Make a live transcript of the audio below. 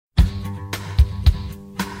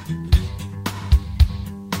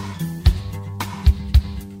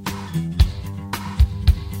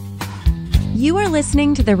You are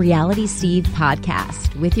listening to the Reality Steve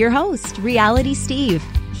podcast with your host, Reality Steve.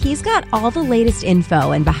 He's got all the latest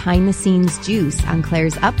info and behind-the-scenes juice on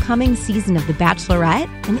Claire's upcoming season of The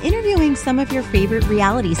Bachelorette and interviewing some of your favorite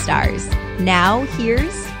reality stars. Now,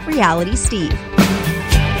 here's Reality Steve.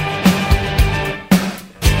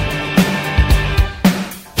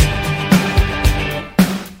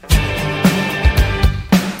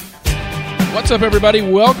 What's up, everybody?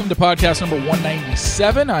 Welcome to podcast number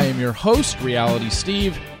 197. I am your host, Reality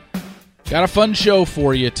Steve. Got a fun show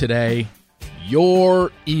for you today.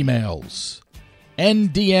 Your emails.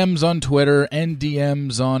 And DMs on Twitter, and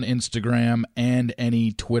DMs on Instagram, and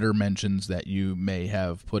any Twitter mentions that you may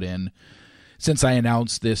have put in since I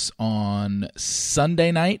announced this on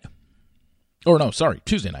Sunday night. Or no, sorry,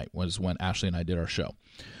 Tuesday night was when Ashley and I did our show.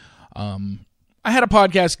 I had a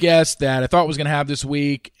podcast guest that I thought was going to have this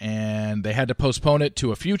week, and they had to postpone it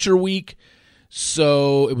to a future week,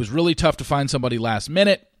 so it was really tough to find somebody last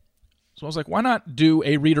minute. So I was like, why not do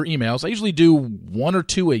a reader emails? I usually do one or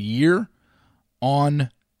two a year on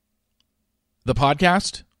the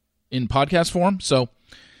podcast, in podcast form, so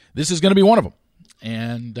this is going to be one of them.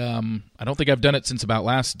 And I don't think I've done it since about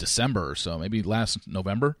last December or so, maybe last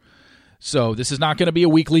November. So this is not going to be a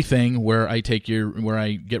weekly thing where I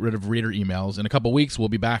get rid of reader emails. In a couple weeks, we'll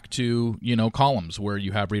be back to, columns where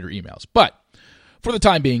you have reader emails. But for the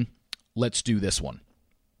time being, let's do this one.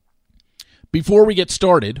 Before we get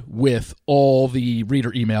started with all the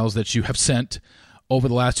reader emails that you have sent over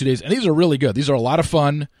the last 2 days, and these are really good. These are a lot of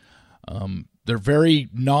fun. They're very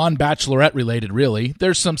non-Bachelorette related, really.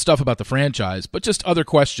 There's some stuff about the franchise, but just other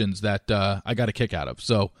questions that I got a kick out of.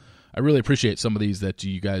 So I really appreciate some of these that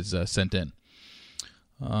you guys sent in.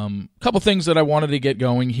 A couple things that I wanted to get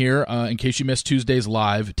going here, in case you missed Tuesday's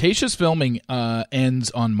live. Tayshia's filming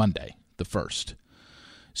ends on Monday, the 1st.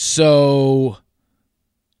 So,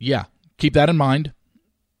 yeah, keep that in mind.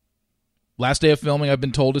 Last day of filming, I've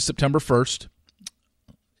been told, is September 1st.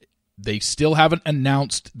 They still haven't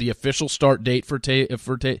announced the official start date for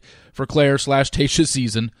Claire/Tayshia's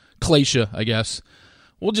season. Claysha, I guess.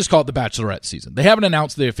 We'll just call it the Bachelorette season. They haven't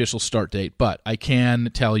announced the official start date, but I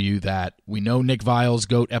can tell you that we know Nick Viall's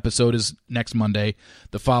GOAT episode is next Monday.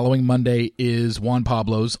 The following Monday is Juan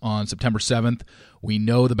Pablo's on September 7th. We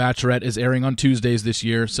know the Bachelorette is airing on Tuesdays this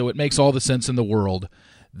year, so it makes all the sense in the world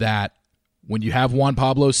that when you have Juan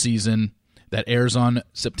Pablo's season that airs on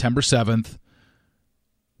September 7th,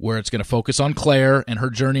 where it's going to focus on Claire and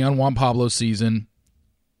her journey on Juan Pablo's season,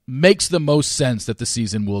 makes the most sense that the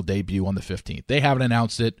season will debut on the 15th. They haven't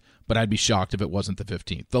announced it, but I'd be shocked if it wasn't the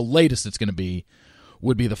 15th. The latest it's going to be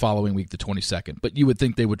would be the following week, the 22nd. But you would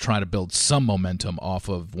think they would try to build some momentum off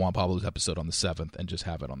of Juan Pablo's episode on the 7th and just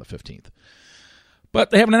have it on the 15th. But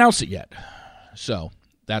they haven't announced it yet. So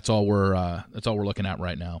that's all we're looking at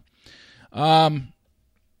right now.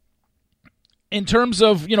 In terms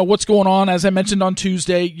of, what's going on, as I mentioned on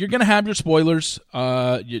Tuesday, you're going to have your spoilers.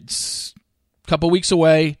 It's a couple weeks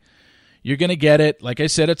away. You're going to get it. Like I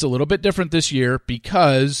said, it's a little bit different this year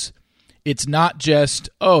because it's not just,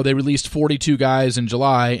 they released 42 guys in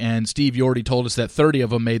July, and Steve, you already told us that 30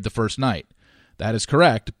 of them made the first night. That is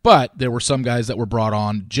correct, but there were some guys that were brought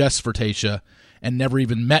on just for Tayshia and never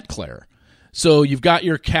even met Claire. So you've got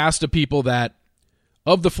your cast of people that,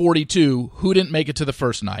 of the 42, who didn't make it to the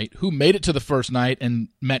first night, who made it to the first night and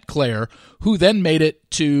met Claire, who then made it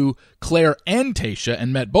to Claire and Tayshia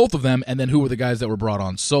and met both of them, and then who were the guys that were brought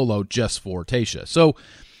on solo just for Tayshia. So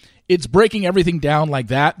it's breaking everything down like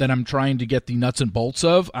that I'm trying to get the nuts and bolts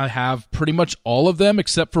of. I have pretty much all of them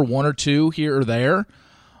except for one or two here or there,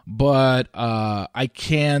 but I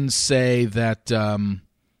can say that I'm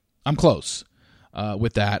close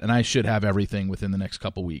with that, and I should have everything within the next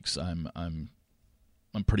couple weeks.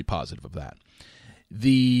 I'm pretty positive of that.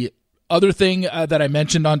 The other thing that I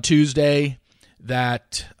mentioned on Tuesday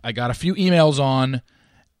that I got a few emails on,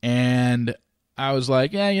 and I was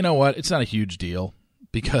like, yeah, you know what? It's not a huge deal,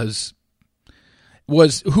 because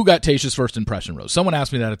was who got Tayshia's first impression rose. Someone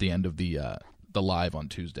asked me that at the end of the live on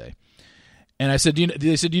Tuesday. And I said,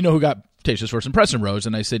 they said, do you know who got Tayshia's first impression rose?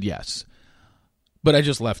 And I said, yes. But I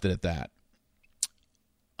just left it at that.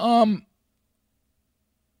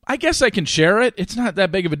 I guess I can share it. It's not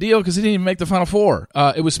that big of a deal because he didn't even make the Final Four.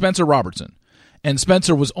 It was Spencer Robertson, and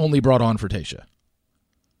Spencer was only brought on for Tayshia.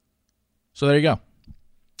 So there you go.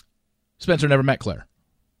 Spencer never met Claire.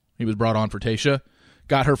 He was brought on for Tayshia,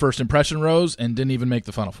 got her first impression rose, and didn't even make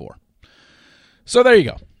the Final Four. So there you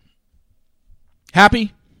go.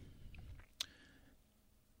 Happy?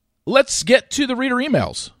 Let's get to the reader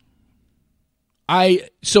emails.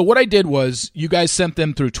 So what I did was, you guys sent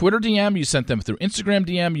them through Twitter DM, you sent them through Instagram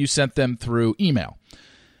DM, you sent them through email.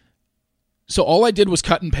 So all I did was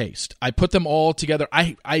cut and paste. I put them all together.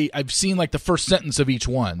 I've seen like the first sentence of each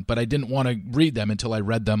one, but I didn't want to read them until I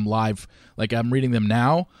read them live. Like I'm reading them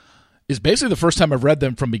now is basically the first time I've read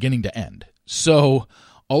them from beginning to end. So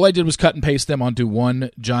all I did was cut and paste them onto one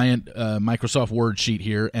giant Microsoft Word sheet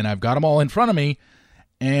here, and I've got them all in front of me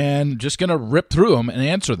and just going to rip through them and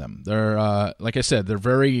answer them. They're, like I said,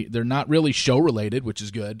 they're not really show related, which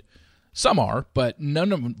is good. Some are, but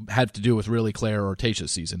none of them had to do with really Claire or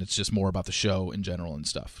Tayshia's season. It's just more about the show in general and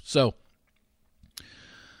stuff. So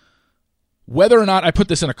whether or not I put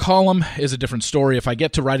this in a column is a different story. If I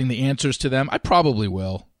get to writing the answers to them, I probably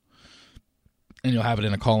will. And you'll have it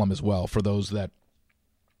in a column as well for those that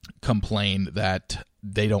complain that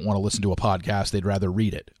they don't want to listen to a podcast. They'd rather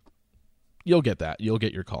read it. You'll get that. You'll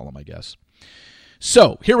get your column, I guess.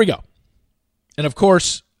 So here we go. And of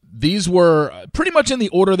course, these were pretty much in the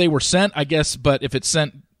order they were sent, I guess, but if it's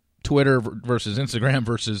sent Twitter versus Instagram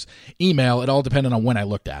versus email, it all depended on when I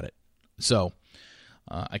looked at it. So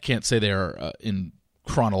I can't say they're in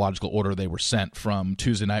chronological order they were sent from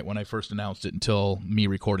Tuesday night when I first announced it until me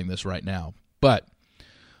recording this right now. But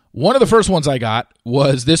one of the first ones I got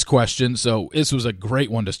was this question, so this was a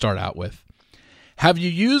great one to start out with. Have you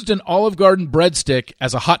used an Olive Garden breadstick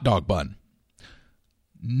as a hot dog bun?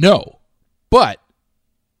 No, but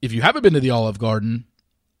if you haven't been to the Olive Garden,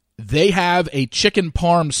 they have a chicken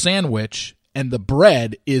parm sandwich, and the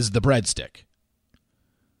bread is the breadstick.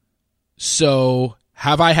 So,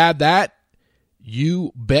 have I had that?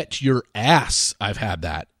 You bet your ass I've had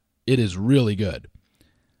that. It is really good.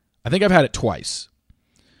 I think I've had it twice.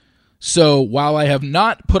 So, while I have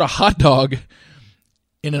not put a hot dog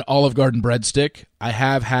in an Olive Garden breadstick, I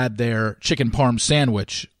have had their chicken parm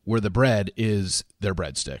sandwich where the bread is their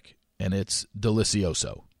breadstick, and it's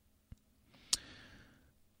delicioso.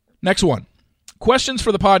 Next one. Questions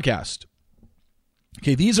for the podcast.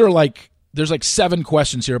 Okay, these are there's 7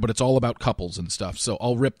 questions here, but it's all about couples and stuff, so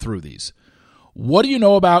I'll rip through these. What do you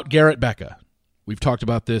know about Garrett Becca? We've talked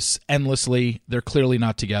about this endlessly. They're clearly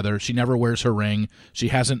not together. She never wears her ring. She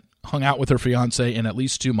hasn't hung out with her fiance in at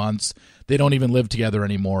least 2 months. They don't even live together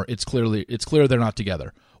anymore. It's clear they're not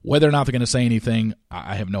together. Whether or not they're going to say anything,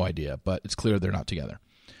 I have no idea, but it's clear they're not together.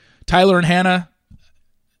 Tyler and Hannah,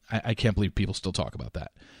 I can't believe people still talk about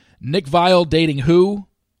that. Nick Viall dating who?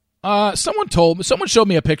 Someone showed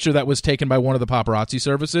me a picture that was taken by one of the paparazzi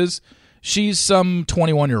services. She's some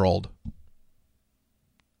 21-year-old.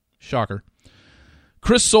 Shocker.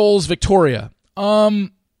 Chris Soules, Victoria.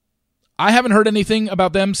 I haven't heard anything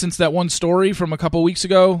about them since that one story from a couple weeks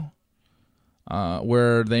ago,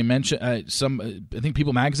 where they mentioned I think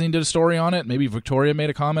People Magazine did a story on it. Maybe Victoria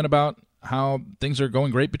made a comment about how things are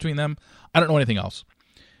going great between them. I don't know anything else.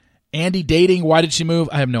 Andy dating, why did she move?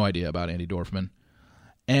 I have no idea about Andy Dorfman.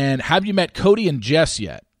 And have you met Cody and Jess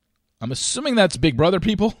yet? I'm assuming that's Big Brother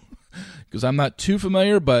people, because I'm not too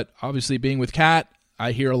familiar, but obviously being with Kat,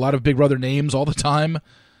 I hear a lot of Big Brother names all the time,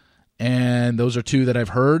 and those are 2 that I've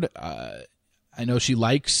heard. I know she's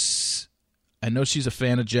a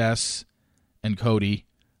fan of Jess and Cody,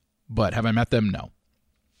 but have I met them? No.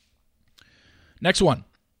 Next one.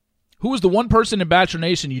 Who was the one person in Bachelor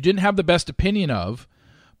Nation you didn't have the best opinion of,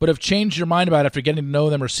 but have changed your mind about after getting to know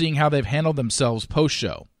them or seeing how they've handled themselves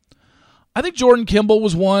post-show? I think Jordan Kimball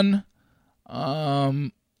was one. I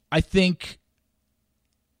think,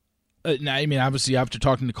 obviously after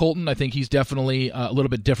talking to Colton, I think he's definitely a little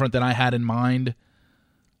bit different than I had in mind.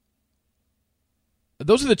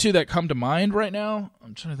 Those are the 2 that come to mind right now.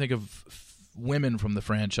 I'm trying to think of women from the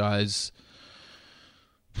franchise.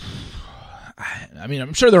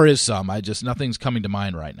 I'm sure there is some. Nothing's coming to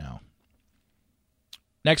mind right now.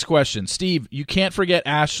 Next question. Steve, you can't forget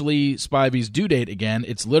Ashley Spivey's due date again.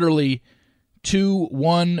 It's literally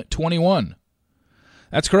 2/1/21.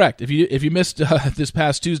 That's correct. If you missed this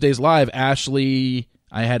past Tuesday's live, I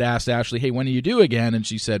had asked Ashley, hey, when are you due again? And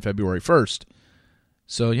she said February 1st.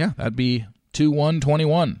 So, yeah, that'd be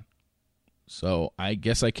 2/1/21. So I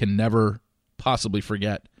guess I can never possibly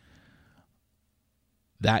forget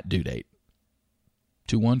that due date.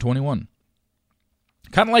 2/1/21.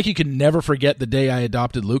 Kind of like you can never forget the day I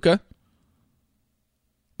adopted Luca,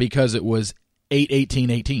 because it was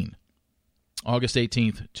 8/18/18. August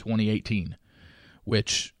 18th, 2018,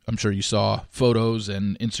 which I'm sure you saw photos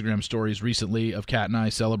and Instagram stories recently of Kat and I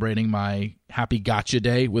celebrating my happy gotcha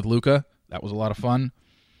day with Luca. That was a lot of fun.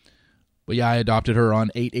 But yeah, I adopted her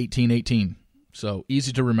on 8/18/18, so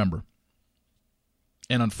easy to remember.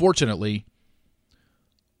 And unfortunately,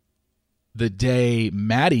 the day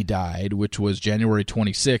Maddie died, which was January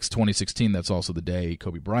 26, 2016, that's also the day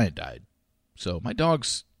Kobe Bryant died. So my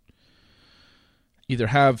dogs, either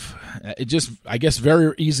have it just, I guess,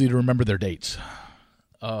 very easy to remember their dates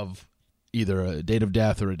of either a date of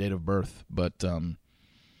death or a date of birth. But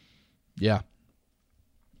yeah.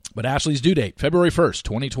 But Ashley's due date, February 1st,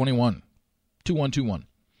 2021, 2121.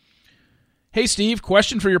 Hey, Steve,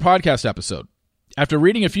 question for your podcast episode. After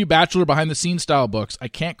reading a few Bachelor behind-the-scenes style books, I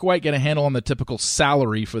can't quite get a handle on the typical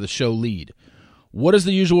salary for the show lead. What is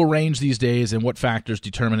the usual range these days, and what factors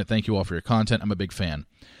determine it? Thank you all for your content. I'm a big fan.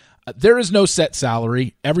 There is no set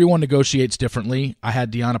salary. Everyone negotiates differently. I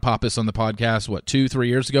had Deanna Pappas on the podcast, 2-3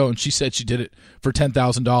 years ago, and she said she did it for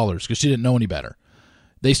 $10,000 because she didn't know any better.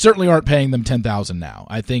 They certainly aren't paying them $10,000 now.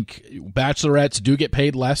 I think bachelorettes do get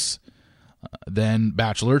paid less than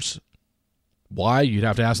bachelors. Why? You'd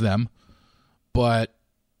have to ask them. But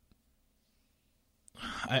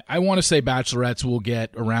I want to say bachelorettes will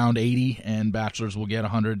get around 80 and bachelors will get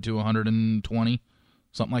 100 to 120,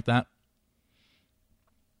 something like that.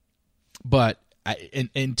 But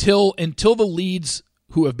until the leads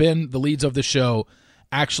who have been the leads of the show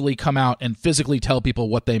actually come out and physically tell people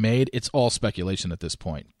what they made, it's all speculation at this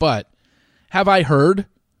point. But have I heard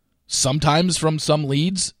sometimes from some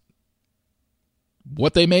leads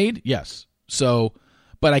what they made? Yes. So,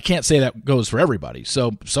 but I can't say that goes for everybody.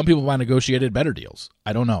 So some people might have negotiated better deals.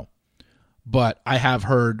 I don't know. But I have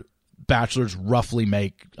heard bachelors roughly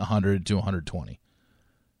make 100 to 120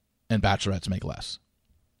 and bachelorettes make less.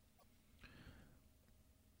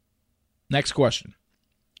 Next question.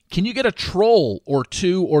 Can you get a troll or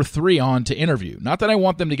 2 or 3 on to interview? Not that I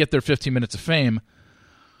want them to get their 15 minutes of fame,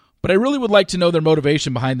 but I really would like to know their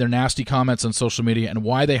motivation behind their nasty comments on social media and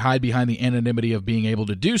why they hide behind the anonymity of being able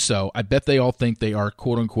to do so. I bet they all think they are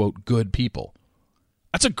quote-unquote good people.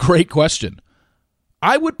 That's a great question.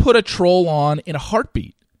 I would put a troll on in a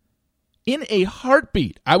heartbeat. In a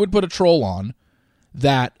heartbeat, I would put a troll on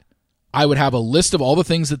that I would have a list of all the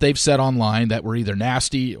things that they've said online that were either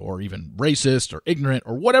nasty or even racist or ignorant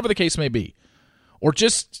or whatever the case may be, or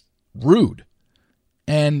just rude,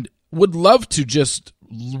 and would love to just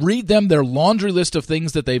read them their laundry list of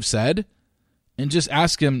things that they've said and just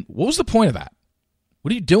ask them, what was the point of that?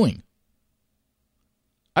 What are you doing?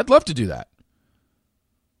 I'd love to do that.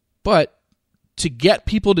 But to get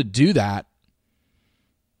people to do that,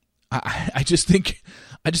 I just think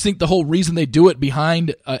the whole reason they do it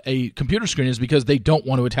behind a computer screen is because they don't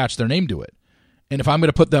want to attach their name to it. And if I'm going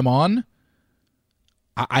to put them on,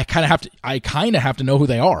 I kind of have to know who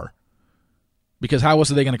they are. Because how else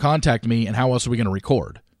are they going to contact me, and how else are we going to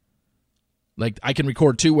record? Like, I can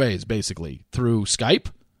record 2 ways, basically, through Skype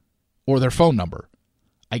or their phone number.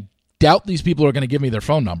 I doubt these people are going to give me their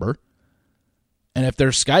phone number. And if they're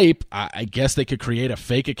Skype, I guess they could create a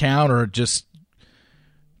fake account or just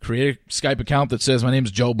create a Skype account that says my name's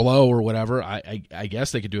Joe Blow or whatever. I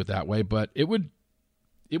guess they could do it that way, but it would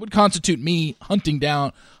constitute me hunting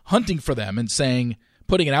for them and saying,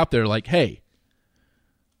 putting it out there like, hey,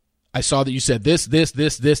 I saw that you said this, and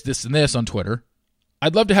this on Twitter.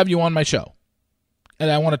 I'd love to have you on my show, and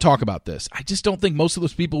I want to talk about this. I just don't think most of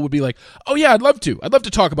those people would be like, oh, yeah, I'd love to. I'd love to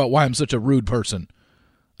talk about why I'm such a rude person.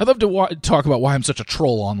 I'd love to talk about why I'm such a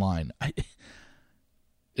troll online.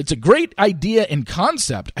 It's a great idea in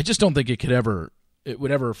concept. I just don't think it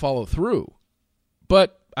would ever follow through.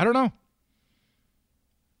 But I don't know.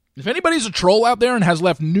 If anybody's a troll out there and has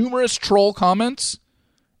left numerous troll comments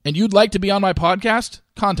and you'd like to be on my podcast,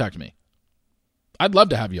 contact me. I'd love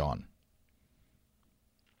to have you on.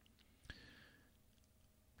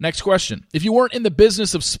 Next question. If you weren't in the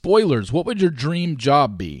business of spoilers, what would your dream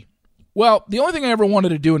job be? Well, the only thing I ever wanted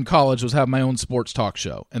to do in college was have my own sports talk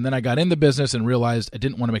show. And then I got in the business and realized I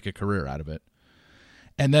didn't want to make a career out of it.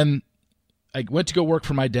 And then I went to go work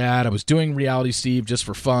for my dad. I was doing Reality Steve just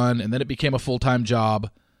for fun, and then it became a full-time job.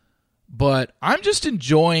 But I'm just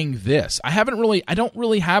enjoying this. I don't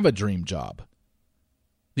really have a dream job.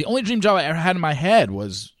 The only dream job I ever had in my head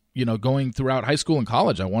was, going throughout high school and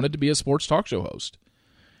college. I wanted to be a sports talk show host.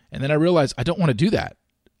 And then I realized I don't want to do that,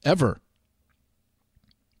 ever.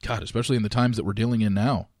 God, especially in the times that we're dealing in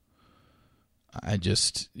now. I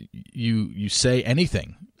just, you say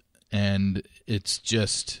anything, and it's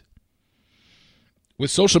just,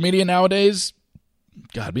 with social media nowadays,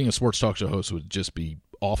 God, being a sports talk show host would just be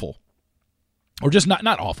awful. Or just not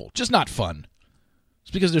awful, just not fun. It's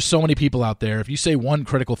because there's so many people out there. If you say one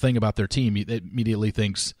critical thing about their team, it immediately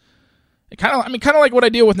thinks, kind of like what I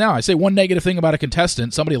deal with now. I say one negative thing about a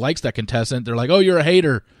contestant, somebody likes that contestant, they're like, oh, you're a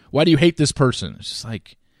hater. Why do you hate this person? It's just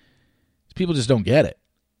like, people just don't get it.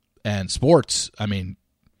 And sports,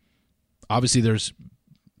 obviously there's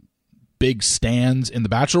big stands in the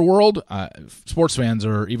Bachelor world. Sports fans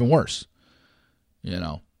are even worse.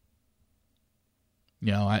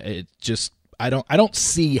 I don't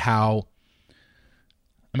see how.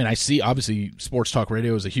 I mean, I see obviously sports talk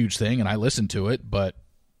radio is a huge thing, and I listen to it, but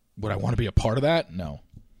would I want to be a part of that? No,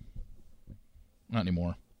 not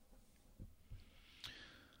anymore.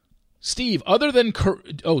 Steve,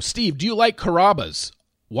 Steve, do you like Carrabba's?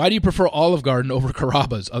 Why do you prefer Olive Garden over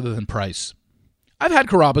Carrabba's other than price? I've had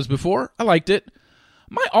Carrabba's before. I liked it.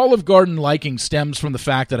 My Olive Garden liking stems from the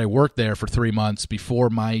fact that I worked there for 3 months before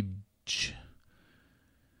my...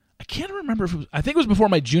 I can't remember if it was... I think it was before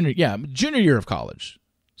my junior year of college.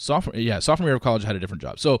 Sophomore year of college, I had a different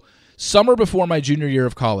job. So summer before my junior year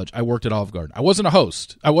of college, I worked at Olive Garden. I wasn't a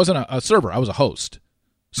host. I wasn't a server. I was a host.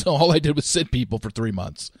 So all I did was sit people for 3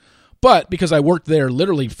 months. But because I worked there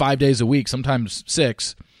literally 5 days a week, sometimes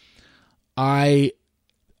 6, I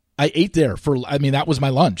ate there that was my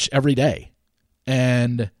lunch every day.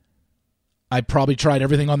 And I probably tried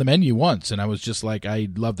everything on the menu once, and I was just like, I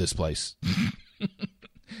love this place.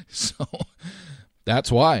 So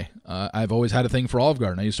that's why. I've always had a thing for Olive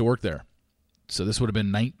Garden. I used to work there. So this would have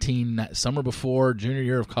been summer before junior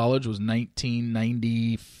year of college was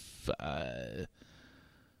 1995.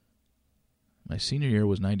 My senior year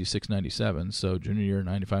was 96, 97, so junior year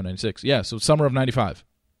 95, 96. Yeah, so summer of 95.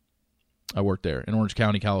 I worked there in Orange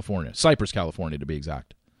County, California. Cypress, California, to be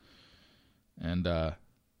exact. And, I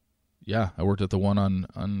worked at the one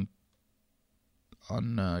on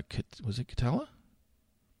was it Catella?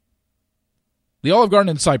 The Olive Garden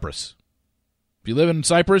in Cypress. If you live in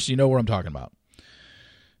Cypress, you know where I'm talking about.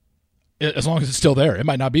 As long as it's still there. It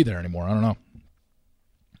might not be there anymore. I don't know.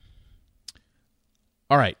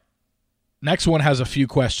 All right. Next one has a few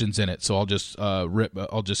questions in it, so I'll just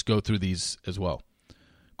go through these as well.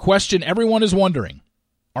 Question everyone is wondering: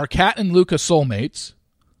 are Kat and Luca soulmates?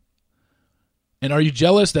 And are you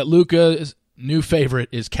jealous that Luca's new favorite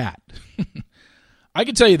is Kat? I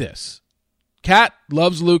can tell you this: Kat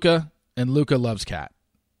loves Luca, and Luca loves Kat.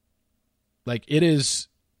 Like, it is.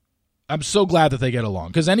 I'm so glad that they get along,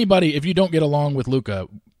 because if you don't get along with Luca,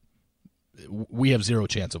 we have zero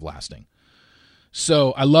chance of lasting.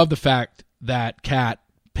 So I love the fact that Kat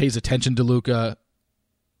pays attention to Luca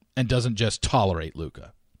and doesn't just tolerate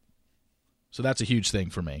Luca. So that's a huge thing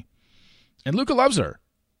for me. And Luca loves her.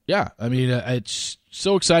 Yeah, I mean, it's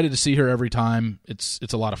so excited to see her every time. It's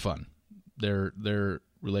a lot of fun. Their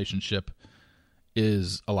relationship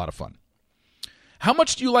is a lot of fun. How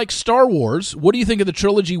much do you like Star Wars? What do you think of the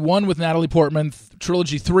Trilogy 1 with Natalie Portman,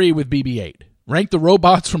 Trilogy 3 with BB-8? Rank the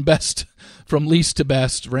robots from least to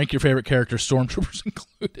best. Rank your favorite characters, stormtroopers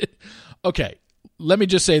included. Okay, let me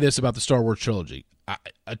just say this about the Star Wars trilogy.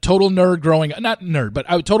 A total nerd but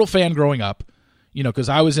a total fan growing up, because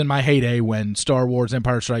I was in my heyday when Star Wars,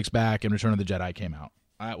 Empire Strikes Back, and Return of the Jedi came out.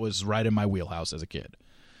 That was right in my wheelhouse as a kid.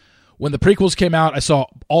 When the prequels came out, I saw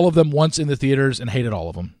all of them once in the theaters and hated all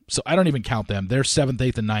of them. So I don't even count them. They're 7th,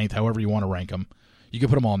 8th, and 9th, however you want to rank them. You can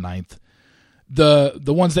put them all 9th. The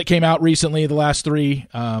ones that came out recently, the last 3,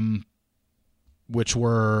 which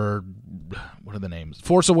were, what are the names?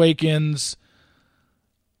 Force Awakens,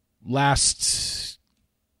 Last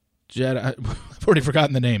Jedi. I've already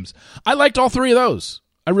forgotten the names. I liked all 3 of those.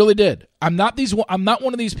 I really did. I'm not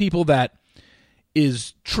one of these people that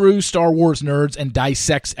is true Star Wars nerds and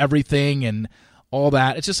dissects everything and all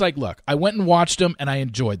that. It's just like, look, I went and watched them and I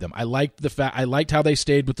enjoyed them. I liked how they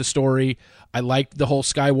stayed with the story. I liked the whole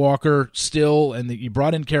Skywalker still, and you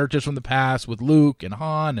brought in characters from the past with Luke and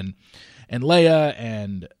Han and Leia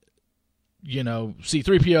and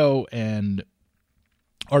C-3PO and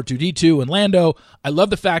R2-D2 and Lando. I love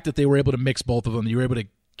the fact that they were able to mix both of them. You were able to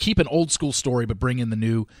keep an old school story but bring in the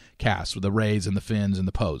new cast with the Reys and the Finns and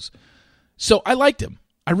the Poes. So I liked them.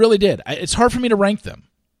 I really did. It's hard for me to rank them.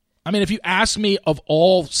 I mean, if you ask me of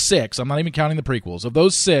all 6, I'm not even counting the prequels, of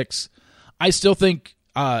those 6, I still think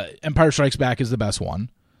Empire Strikes Back is the best one.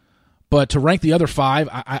 But to rank the other 5,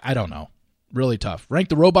 I don't know. Really tough. Rank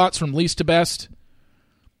the robots from least to best.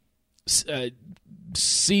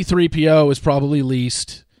 C-3PO is probably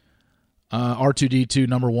least. R2-D2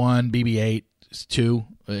 number 1. BB-8 is 2,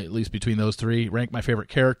 at least between those 3. Rank my favorite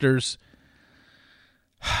characters.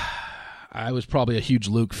 I was probably a huge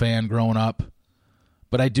Luke fan growing up,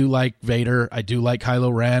 but I do like Vader. I do like Kylo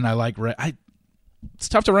Ren. I like it's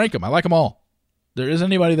tough to rank them. I like them all. There isn't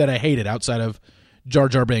anybody that I hated outside of Jar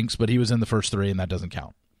Jar Binks, but he was in the first 3, and that doesn't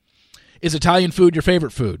count. Is Italian food your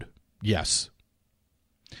favorite food? Yes.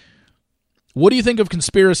 What do you think of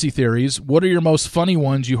conspiracy theories? What are your most funny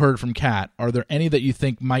ones you heard from Kat? Are there any that you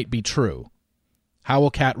think might be true? How will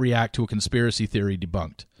Kat react to a conspiracy theory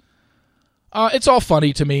debunked? It's all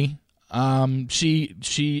funny to me. She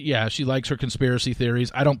likes her conspiracy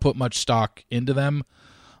theories. I don't put much stock into them.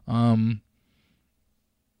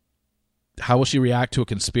 how will she react to a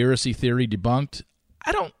conspiracy theory debunked?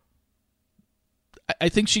 I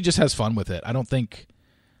think she just has fun with it. I don't think,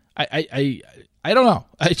 I don't know.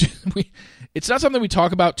 It's not something we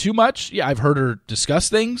talk about too much. Yeah, I've heard her discuss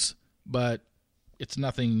things, but it's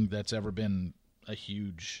nothing that's ever been a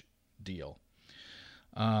huge deal.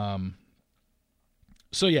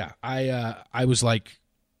 So yeah, I was like,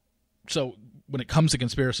 so when it comes to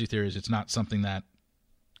conspiracy theories, it's not something that,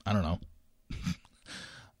 I don't know,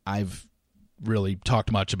 I've really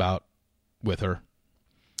talked much about with her.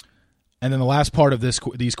 And then the last part of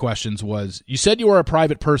these questions was, you said you are a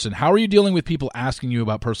private person. How are you dealing with people asking you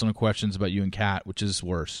about personal questions about you and Kat? Which is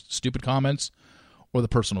worse, stupid comments or the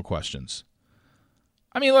personal questions?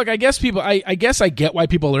 I mean, look, I guess I guess I get why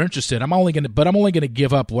people are interested. I'm only gonna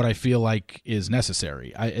give up what I feel like is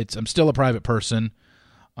necessary. I'm still a private person.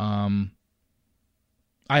 I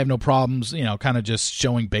have no problems, kind of just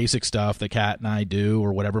showing basic stuff that Kat and I do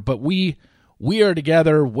or whatever. But we are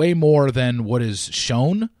together way more than what is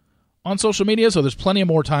shown on social media. So there's plenty of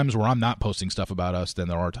more times where I'm not posting stuff about us than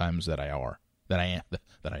there are times that I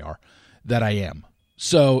am.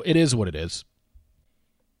 So it is what it is.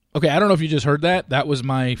 Okay, I don't know if you just heard that. That was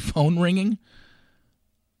my phone ringing.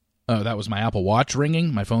 That was my Apple Watch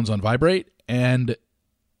ringing. My phone's on vibrate. And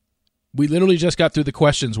we literally just got through the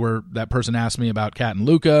questions where that person asked me about Kat and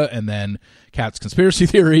Luca, and then Kat's conspiracy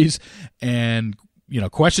theories, and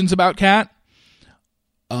questions about Kat.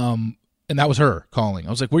 And that was her calling. I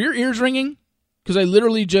was like, were your ears ringing? Because I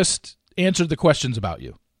literally just answered the questions about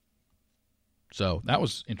you. So that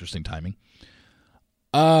was interesting timing.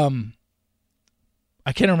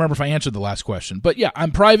 I can't remember if I answered the last question. But yeah,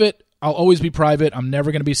 I'm private. I'll always be private. I'm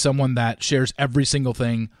never going to be someone that shares every single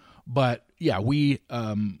thing. But yeah, we've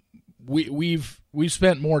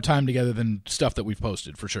spent more time together than stuff that we've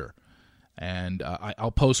posted, for sure. And I'll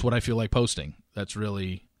post what I feel like posting. That's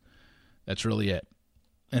really it.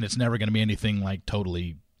 And it's never going to be anything like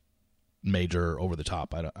totally major over the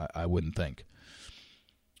top. I wouldn't think.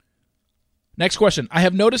 Next question. I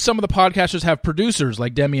have noticed some of the podcasters have producers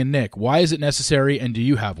like Demi and Nick. Why is it necessary, and do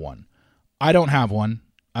you have one? I don't have one.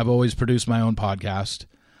 I've always produced my own podcast.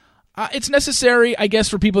 It's necessary, I guess,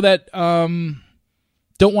 for people that don't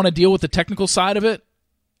want to deal with the technical side of it.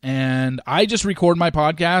 And I just record my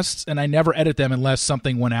podcasts, and I never edit them unless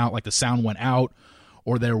something went out, like the sound went out,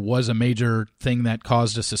 or there was a major thing that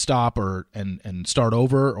caused us to stop and start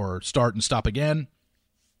over, or start and stop again.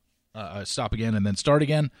 Stop again and then start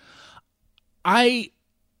again. But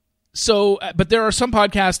there are some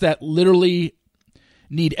podcasts that literally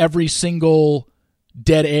need every single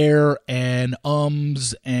dead air and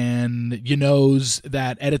ums and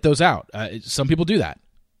that edit those out. Some people do that.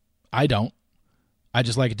 I don't. I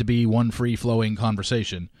just like it to be one free-flowing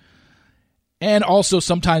conversation. And also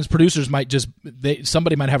sometimes producers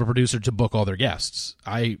somebody might have a producer to book all their guests.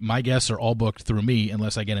 My guests are all booked through me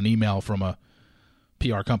unless I get an email from a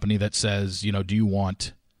PR company that says, do you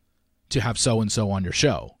want to have so-and-so on your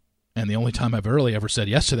show? And the only time I've really ever said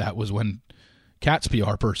yes to that was when Kat's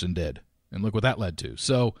PR person did. And look what that led to.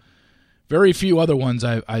 So very few other ones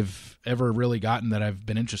I've ever really gotten that I've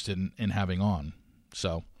been interested in having on.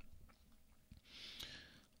 So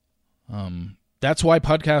that's why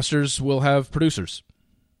podcasters will have producers.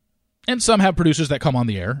 And some have producers that come on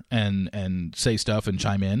the air and say stuff and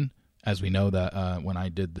chime in, as we know that when I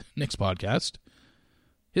did Nick's podcast.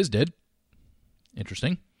 His did.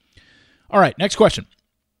 Interesting. All right, next question.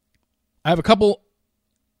 I have a couple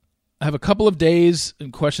of days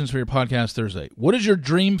and questions for your podcast Thursday. What is your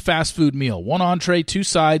dream fast food meal? 1 entree, 2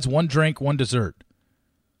 sides, 1 drink, 1 dessert.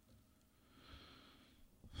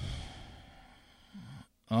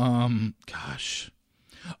 Gosh.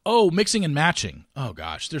 Oh, mixing and matching. Oh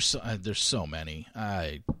gosh, there's so many.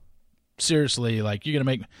 Seriously, like you're gonna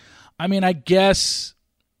make. I mean, I guess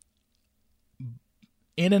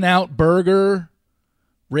In-N-Out burger,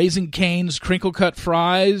 Raising Cane's crinkle cut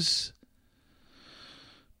fries,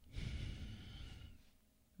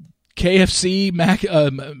 KFC's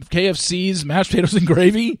mashed potatoes and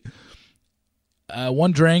gravy.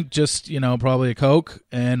 1 drink, just probably a Coke,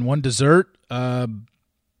 and 1 dessert.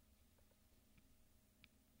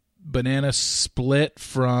 Banana split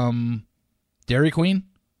from Dairy Queen,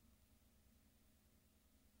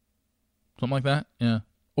 something like that. Yeah,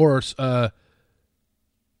 or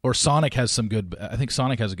Sonic has some good. I think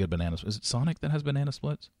Sonic has a good banana. Is it Sonic that has banana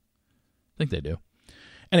splits? I think they do.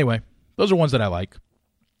 Anyway, those are ones that I like.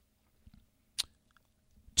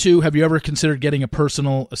 2, have you ever considered getting a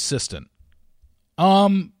personal assistant?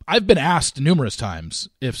 I've been asked numerous times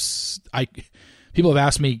people have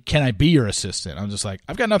asked me, can I be your assistant? I'm just like,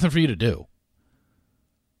 I've got nothing for you to do.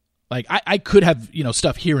 Like, I could have,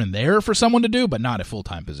 stuff here and there for someone to do, but not a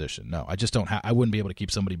full-time position. No, I just don't have, I wouldn't be able to keep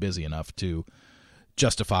somebody busy enough to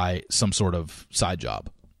justify some sort of side job.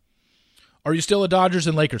 Are you still a Dodgers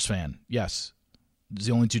and Lakers fan? Yes. It's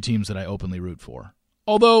the only two teams that I openly root for.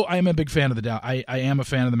 Although I am a big fan of I am a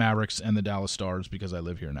fan of the Mavericks and the Dallas Stars because I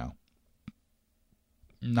live here now.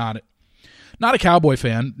 Not a Cowboy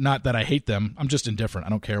fan. Not that I hate them. I'm just indifferent. I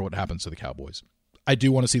don't care what happens to the Cowboys. I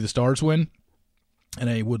do want to see the Stars win, and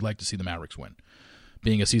I would like to see the Mavericks win,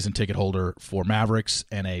 being a season ticket holder for Mavericks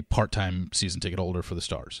and a part-time season ticket holder for the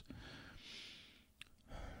Stars.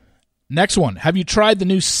 Next one. Have you tried the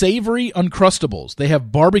new Savory Uncrustables? They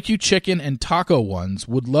have barbecue chicken and taco ones.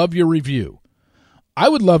 Would love your review. I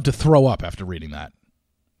would love to throw up after reading that.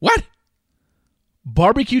 What?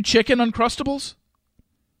 Barbecue chicken Uncrustables?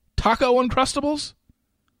 Taco Uncrustables?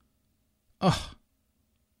 Ugh.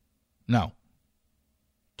 No.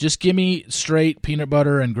 Just give me straight peanut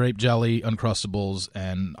butter and grape jelly Uncrustables,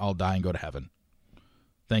 and I'll die and go to heaven.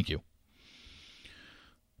 Thank you.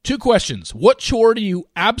 2 questions. What chore do you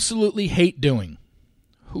absolutely hate doing?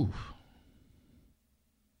 Whew.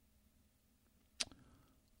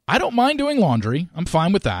 I don't mind doing laundry. I'm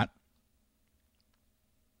fine with that.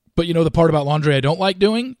 But the part about laundry I don't like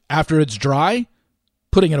doing? After it's dry,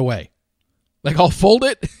 putting it away. Like, I'll fold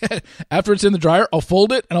it. After it's in the dryer, I'll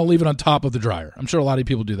fold it, and I'll leave it on top of the dryer. I'm sure a lot of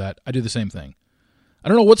people do that. I do the same thing. I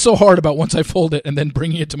don't know what's so hard about once I fold it and then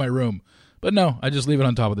bringing it to my room. But no, I just leave it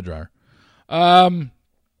on top of the dryer.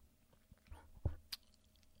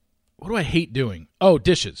 What do I hate doing? Oh,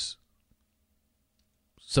 dishes.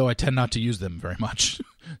 So I tend not to use them very much.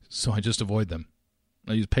 So I just avoid them.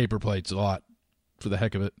 I use paper plates a lot for the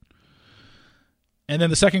heck of it. And then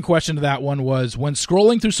the second question to that one was, when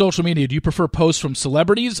scrolling through social media, do you prefer posts from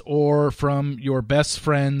celebrities or from your best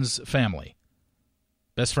friend's family?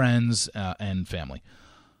 Best friends and family.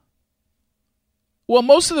 Well,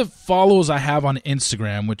 most of the follows I have on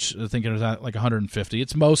Instagram, which I think is at like 150,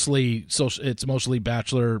 it's mostly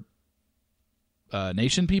Bachelor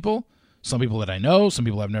Nation people. Some people that I know, some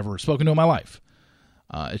people I've never spoken to in my life.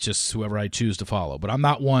 It's just whoever I choose to follow. But I'm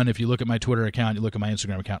not one, if you look at my Twitter account, you look at my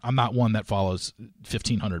Instagram account, I'm not one that follows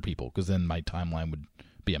 1,500 people, because then my timeline would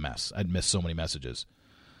be a mess. I'd miss so many messages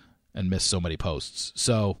and miss so many posts.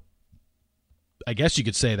 So I guess you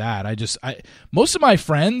could say that. Most of my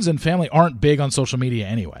friends and family aren't big on social media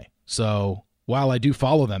anyway. So while I do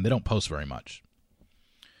follow them, they don't post very much.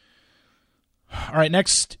 All right,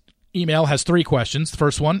 next email has 3 questions. The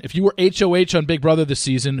first one, if you were HOH on Big Brother this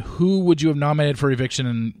season, who would you have nominated for eviction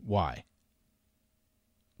and why?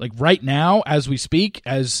 Like right now, as we speak,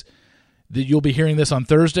 you'll be hearing this on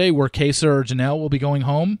Thursday, where Kaysar or Janelle will be going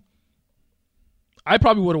home, I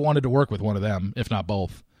probably would have wanted to work with one of them, if not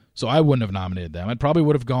both. So I wouldn't have nominated them. I probably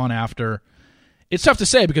would have gone after. It's tough to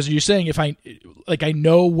say, because you're saying if I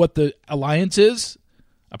know what the alliance is,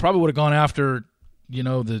 I probably would have gone after,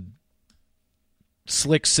 the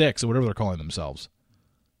Slick Six or whatever they're calling themselves.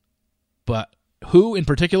 But who in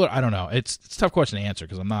particular, I don't know. It's a tough question to answer,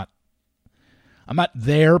 because I'm not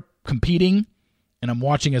there competing, and I'm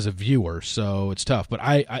watching as a viewer, so it's tough. But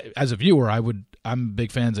I as a viewer, I'm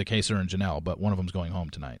big fans of Kaysar and Janelle, but one of them's going home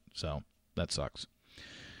tonight, so that sucks.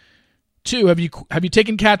 2, have you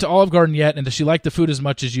taken Kat to Olive Garden yet, and does she like the food as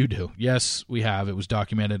much as you do? Yes, we have. It was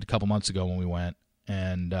documented a couple months ago when we went,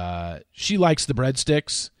 and she likes the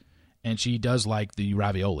breadsticks, and she does like the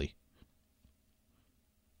ravioli.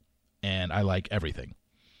 And I like everything.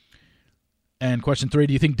 And question 3,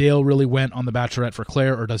 do you think Dale really went on The Bachelorette for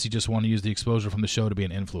Claire, or does he just want to use the exposure from the show to be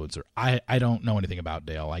an influencer? I don't know anything about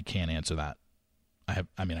Dale. I can't answer that. I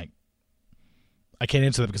can't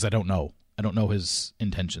answer that because I don't know. I don't know his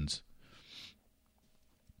intentions.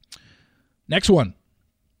 Next one.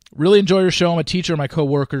 Really enjoy your show. I'm a teacher. My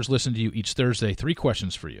coworkers listen to you each Thursday. 3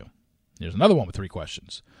 questions for you. Here's another one with 3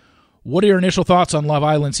 questions. What are your initial thoughts on Love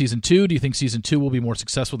Island Season 2? Do you think Season 2 will be more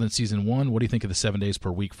successful than Season 1? What do you think of the 7 days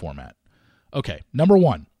per week format? Okay, number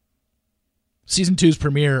 1. Season 2's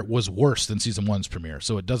premiere was worse than Season 1's premiere,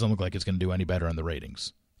 so it doesn't look like it's going to do any better in the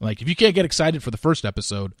ratings. Like, if you can't get excited for the first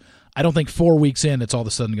episode, I don't think 4 weeks in it's all of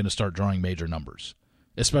a sudden going to start drawing major numbers,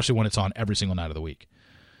 especially when it's on every single night of the week.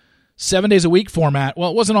 7 days a week format, well,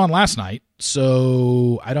 it wasn't on last night,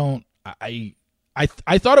 so I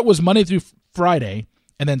thought it was Monday through Friday,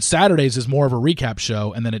 and then Saturdays is more of a recap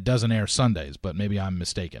show, and then it doesn't air Sundays, but maybe I'm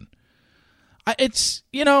mistaken. I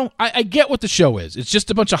get what the show is. It's just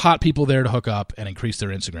a bunch of hot people there to hook up and increase their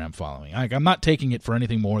Instagram following. I'm not taking it for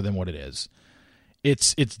anything more than what it is.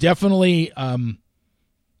 It's definitely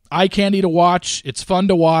eye candy to watch. It's fun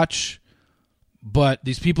to watch, but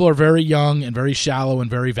these people are very young and very shallow and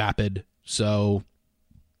very vapid. So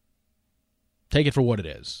Take it for what it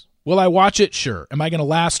is. Will I watch it? Sure. Am I going to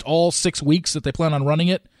last all 6 weeks that they plan on running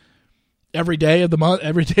it? Every day of the month,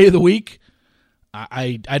 every day of the week?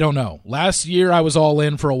 I don't know. Last year I was all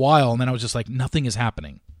in for a while, and then I was just like, nothing is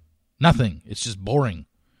happening. Nothing. It's just boring.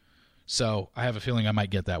 So I have a feeling I might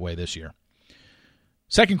get that way this year.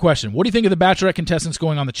 Second question, what do you think of the Bachelorette contestants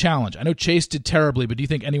going on the challenge? I know Chase did terribly, but do you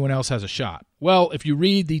think anyone else has a shot? Well, if you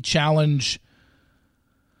read the challenge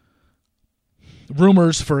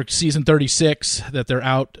rumors for season 36 that they're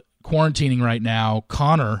out quarantining right now,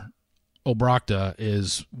 Connor O'Brachta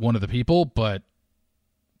is one of the people, but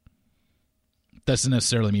that doesn't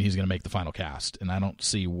necessarily mean he's going to make the final cast, and I don't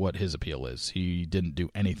see what his appeal is. He didn't do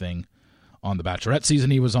anything on the Bachelorette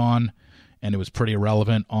season he was on, and it was pretty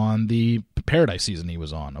irrelevant on the Paradise season he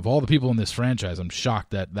was on. Of all the people in this franchise, I'm shocked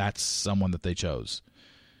that that's someone that they chose.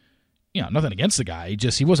 You know, nothing against the guy.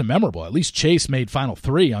 He wasn't memorable. At least Chase made Final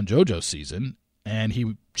 3 on JoJo's season,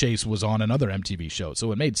 and Chase was on another MTV show,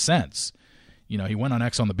 so it made sense. You know, he went on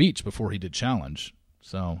X on the Beach before he did Challenge,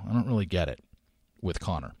 so I don't really get it with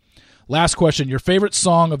Connor. Last question, your favorite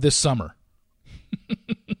song of this summer?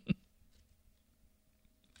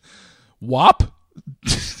 WAP?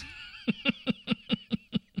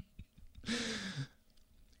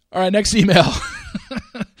 All right, next email.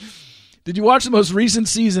 Did you watch the most recent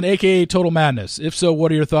season, a.k.a. Total Madness? If so,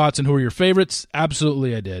 what are your thoughts and who are your favorites?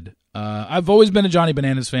 Absolutely, I did. I've always been a Johnny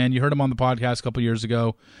Bananas fan. You heard him on the podcast a couple years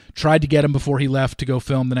ago. Tried to get him before he left to go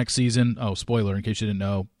film the next season. Oh, spoiler, in case you didn't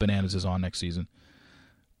know, Bananas is on next season.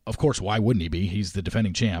 Of course, why wouldn't he be? He's the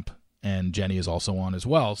defending champ, and Jenny is also on as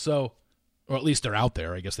well. So, or at least they're out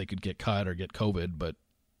there. I guess they could get cut or get COVID, but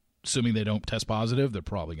assuming they don't test positive, they're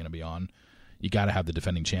probably going to be on. You got to have the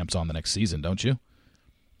defending champs on the next season, don't you?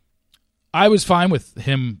 I was fine with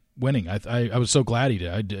him winning. I was so glad he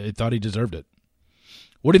did. I thought he deserved it.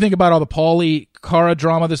 What do you think about all the Paulie Cara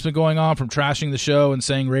drama that's been going on, from trashing the show and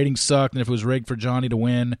saying ratings sucked and if it was rigged for Johnny to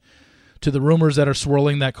win, to the rumors that are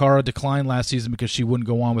swirling that Cara declined last season because she wouldn't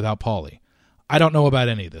go on without Paulie? I don't know about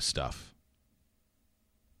any of this stuff.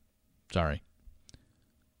 Sorry.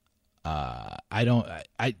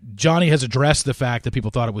 Johnny has addressed the fact that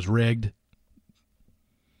people thought it was rigged.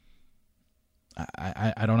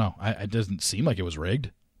 I don't know. It doesn't seem like it was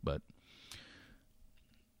rigged, but.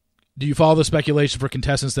 Do you follow the speculation for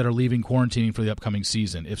contestants that are leaving quarantining for the upcoming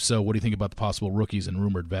season? If so, what do you think about the possible rookies and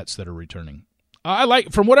rumored vets that are returning?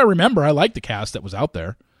 From what I remember, I like the cast that was out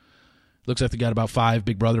there. Looks like they got about 5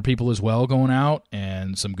 Big Brother people as well going out,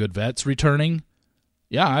 and some good vets returning.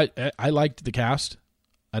 Yeah, I liked the cast.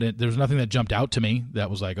 There was nothing that jumped out to me that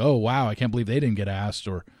was like, oh wow, I can't believe they didn't get asked.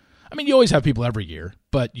 Or, I mean, you always have people every year,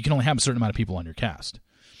 but you can only have a certain amount of people on your cast.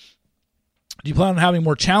 Do you plan on having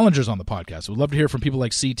more challengers on the podcast? We'd love to hear from people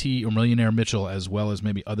like CT or Millionaire Mitchell, as well as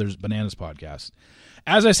maybe others Bananas podcasts.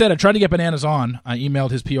 As I said, I tried to get Bananas on. I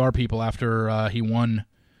emailed his PR people after he won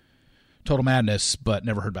Total Madness, but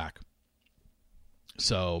never heard back.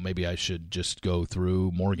 So maybe I should just go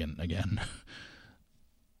through Morgan again.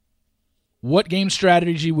 What game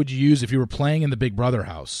strategy would you use if you were playing in the Big Brother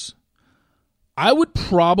house? I would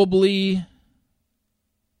probably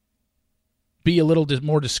be a little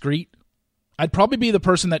more discreet. I'd probably be the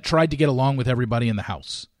person that tried to get along with everybody in the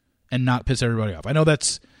house and not piss everybody off. I know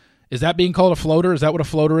is that being called a floater? Is that what a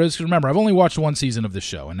floater is? Because remember, I've only watched one season of this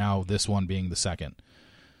show, and now this one being the second.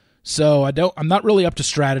 So I'm not really up to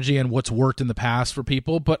strategy and what's worked in the past for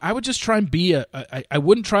people, but I would just try and I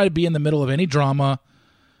wouldn't try to be in the middle of any drama.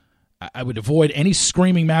 I would avoid any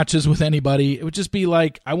screaming matches with anybody. It would just be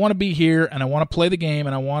like, I want to be here and I want to play the game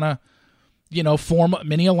and I want to, form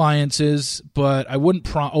mini alliances, but I wouldn't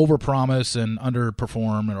overpromise and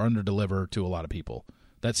underperform or underdeliver to a lot of people.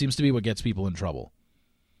 That seems to be what gets people in trouble.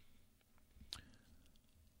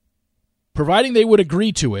 Providing they would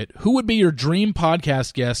agree to it, who would be your dream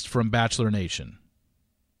podcast guest from Bachelor Nation?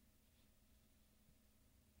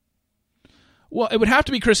 Well, it would have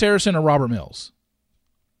to be Chris Harrison or Robert Mills.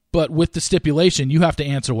 But with the stipulation, you have to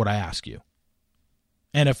answer what I ask you.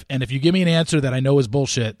 And if you give me an answer that I know is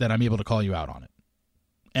bullshit, then I'm able to call you out on it.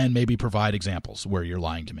 And maybe provide examples where you're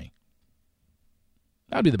lying to me.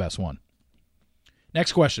 That would be the best one.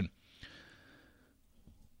 Next question.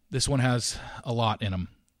 This one has a lot in them.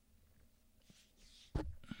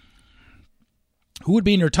 Who would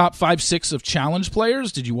be in your top 5-6 of challenge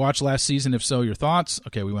players? Did you watch last season? If so, your thoughts?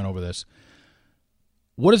 Okay, we went over this.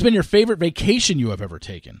 What has been your favorite vacation you have ever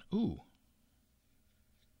taken? Ooh.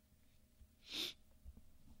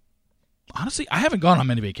 Honestly, I haven't gone on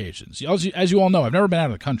many vacations. As you all know, I've never been out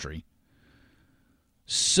of the country.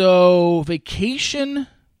 So, vacation,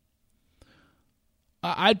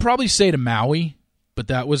 I'd probably say to Maui, but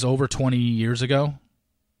that was over 20 years ago. In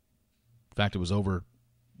fact, it was over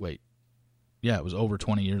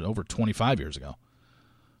 20 years, over 25 years ago.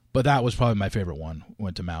 But that was probably my favorite one.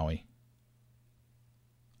 Went to Maui.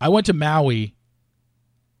 I went to Maui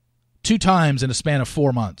 2 times in a span of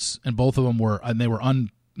 4 months, and both of them were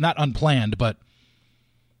not unplanned, but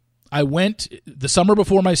I went the summer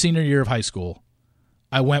before my senior year of high school.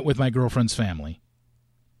 I went with my girlfriend's family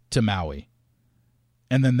to Maui.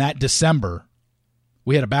 And then that December,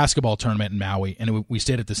 we had a basketball tournament in Maui, and we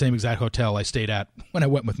stayed at the same exact hotel I stayed at when I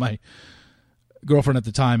went with my girlfriend at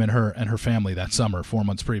the time and her family that summer, 4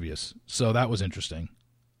 months previous. So that was interesting.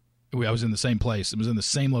 I was in the same place. It was in the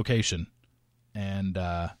same location. And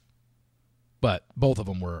but both of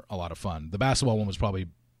them were a lot of fun. The basketball one was probably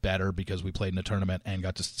better because we played in a tournament and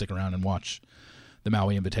got to stick around and watch the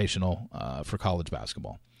Maui Invitational for college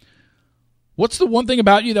basketball. What's the one thing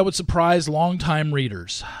about you that would surprise longtime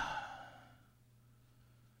readers?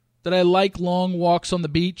 That I like long walks on the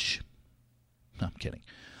beach? No, I'm kidding.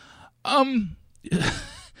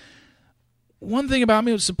 One thing about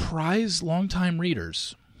me would surprise longtime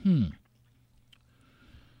readers.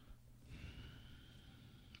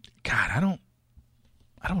 God, I don't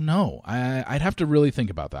know. I'd have to really think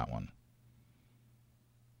about that one.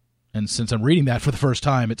 And since I'm reading that for the first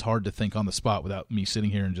time, it's hard to think on the spot without me sitting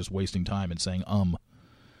here and just wasting time and saying,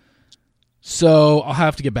 So I'll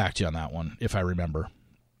have to get back to you on that one if I remember.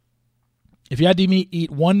 If you had to eat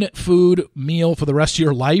one food meal for the rest of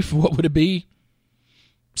your life, what would it be?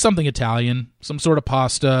 Something Italian, some sort of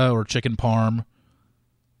pasta or chicken parm.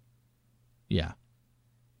 Yeah.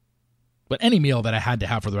 But any meal that I had to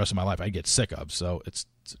have for the rest of my life, I'd get sick of. So it's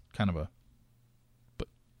kind of but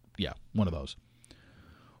yeah, one of those.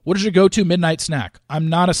 What is your go-to midnight snack? I'm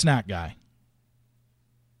not a snack guy.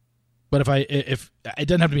 But if it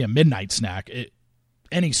doesn't have to be a midnight snack,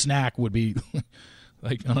 any snack would be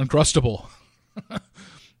like an Uncrustable.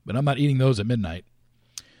 But I'm not eating those at midnight.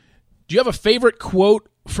 Do you have a favorite quote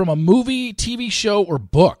from a movie, TV show, or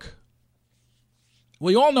book?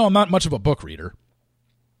 Well, you all know I'm not much of a book reader.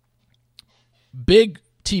 Big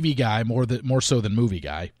TV guy, more so than movie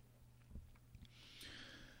guy.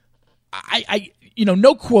 I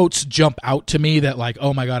no quotes jump out to me that like,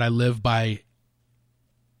 oh my God, I live by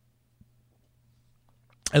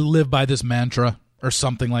this mantra or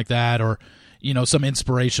something like that, or some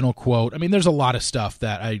inspirational quote. I mean, there's a lot of stuff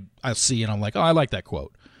that I see and I'm like, oh, I like that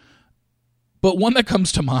quote. But one that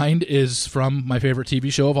comes to mind is from my favorite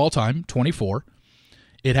TV show of all time, 24.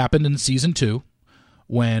 It happened in season 2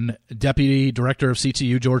 when Deputy Director of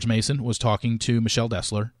CTU George Mason was talking to Michelle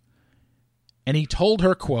Dessler, and he told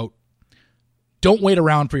her, quote, "Don't wait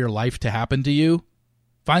around for your life to happen to you.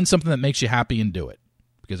 Find something that makes you happy and do it,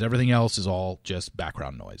 because everything else is all just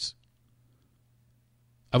background noise."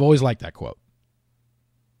 I've always liked that quote,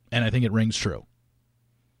 and I think it rings true.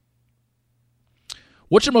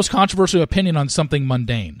 What's your most controversial opinion on something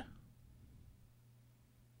mundane?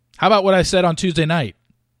 How about what I said on Tuesday night?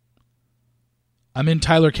 I'm in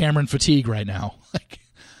Tyler Cameron fatigue right now.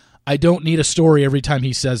 I don't need a story every time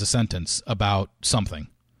he says a sentence about something,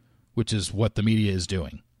 which is what the media is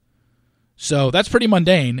doing. So that's pretty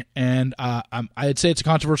mundane, and I'd say it's a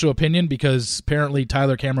controversial opinion because apparently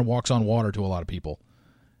Tyler Cameron walks on water to a lot of people.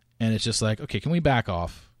 And it's just like, okay, can we back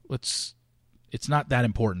off? It's not that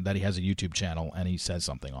important that he has a YouTube channel and he says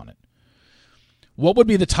something on it. What would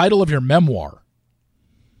be the title of your memoir?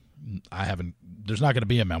 There's not going to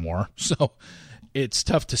be a memoir, so it's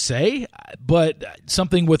tough to say, but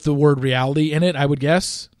something with the word reality in it, I would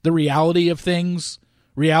guess. The reality of things,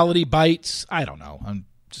 reality bites. I don't know. I'm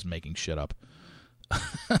just making shit up.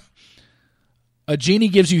 A genie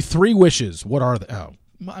gives you 3 wishes. What are they? Oh,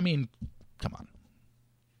 I mean, come on.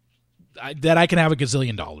 That I can have $1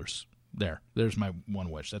 gazillion. There's my one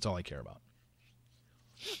wish. That's all I care about.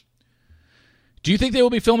 Do you think they will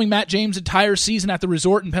be filming Matt James' entire season at the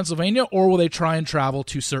resort in Pennsylvania, or will they try and travel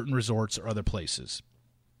to certain resorts or other places?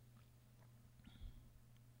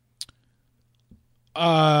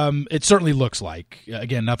 It certainly looks like,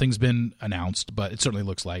 again, nothing's been announced, but it certainly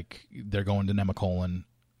looks like they're going to Nemacolin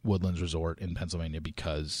Woodlands Resort in Pennsylvania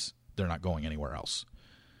because they're not going anywhere else.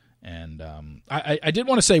 And I did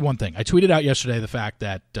want to say one thing. I tweeted out yesterday the fact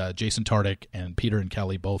that Jason Tartick and Peter and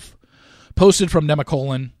Kelly both posted from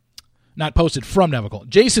Nemacolin. Not posted from Nemacolin.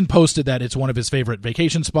 Jason posted that it's one of his favorite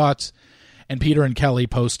vacation spots, and Peter and Kelly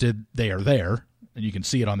posted they are there, and you can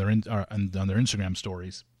see it on their Instagram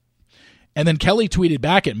stories. And then Kelly tweeted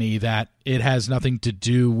back at me that it has nothing to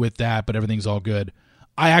do with that, but everything's all good.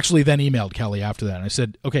 I actually then emailed Kelly after that, and I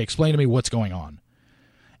said, okay, explain to me what's going on.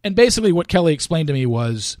 And basically what Kelly explained to me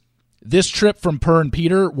was this trip from Per and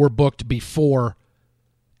Peter were booked before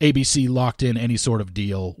ABC locked in any sort of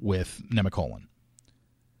deal with Nemacolin.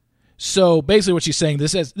 So basically what she's saying,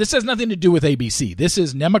 this has nothing to do with ABC. This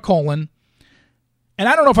is Nemacolin. And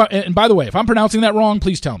I don't know and by the way, if I'm pronouncing that wrong,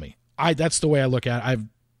 please tell me. That's the way I look at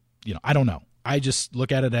it. I don't know. I just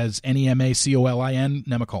look at it as Nemacolin,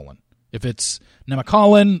 Nemacolin. If it's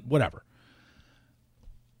Nemacolin, whatever.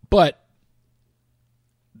 But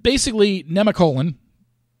basically, Nemacolin,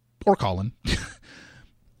 or Colin,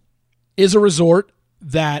 is a resort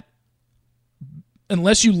that,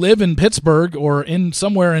 unless you live in Pittsburgh or in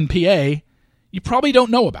somewhere in PA, you probably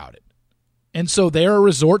don't know about it. And so they're a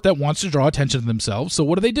resort that wants to draw attention to themselves. So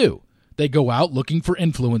what do? They go out looking for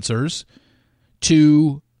influencers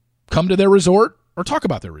to come to their resort or talk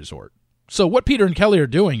about their resort. So what Peter and Kelly are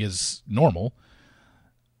doing is normal.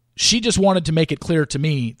 She just wanted to make it clear to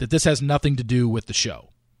me that this has nothing to do with the show.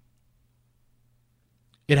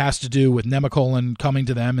 It has to do with Nemacolin coming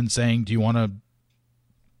to them and saying, do you want to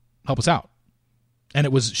help us out? And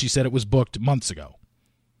she said it was booked months ago.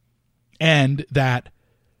 And that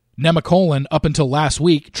Nemacolin, up until last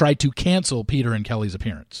week, tried to cancel Peter and Kelly's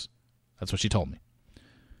appearance. That's what she told me.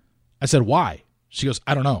 I said, why? She goes,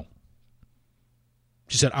 I don't know.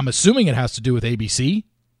 She said, I'm assuming it has to do with ABC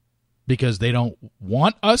because they don't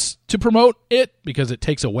want us to promote it because it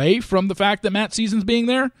takes away from the fact that Matt Season's being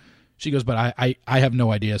there. She goes, but I have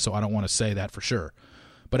no idea, so I don't want to say that for sure.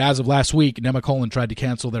 But as of last week, Nemacolin tried to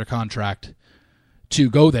cancel their contract to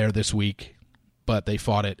go there this week, but they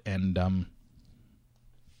fought it and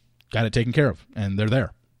got it taken care of, and they're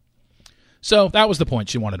there. So that was the point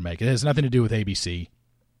she wanted to make. It has nothing to do with ABC.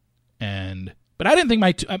 But I didn't think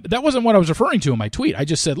that wasn't what I was referring to in my tweet. I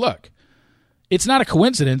just said, look, it's not a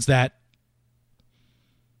coincidence that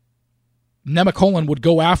Nemacolin would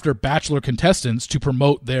go after Bachelor contestants to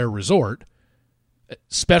promote their resort,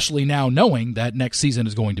 especially now knowing that next season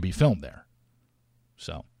is going to be filmed there.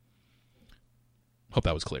 So, hope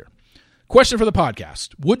that was clear. Question for the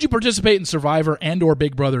podcast. Would you participate in Survivor and or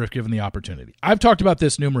Big Brother if given the opportunity? I've talked about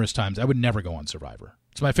this numerous times. I would never go on Survivor.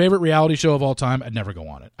 It's my favorite reality show of all time. I'd never go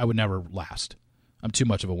on it. I would never last. I'm too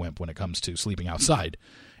much of a wimp when it comes to sleeping outside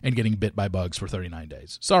and getting bit by bugs for 39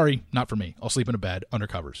 days. Sorry, not for me. I'll sleep in a bed under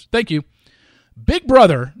covers. Thank you. Big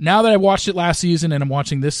Brother, now that I watched it last season and I'm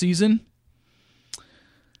watching this season,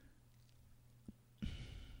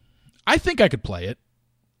 I think I could play it.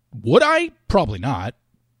 Would I? Probably not.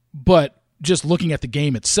 But just looking at the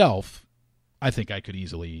game itself, I think I could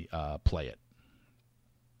easily play it.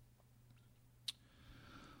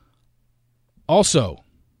 Also,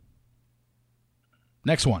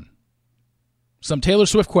 next one. Some Taylor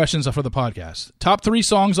Swift questions for the podcast. Top 3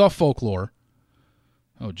 songs off Folklore.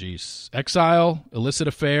 Oh, geez. Exile, Illicit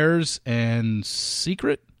Affairs, and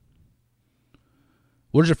Secret.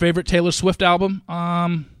 What is your favorite Taylor Swift album?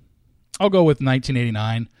 I'll go with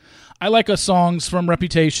 1989. I like songs from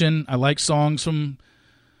Reputation. I like songs from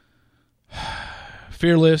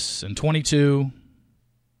Fearless and 22.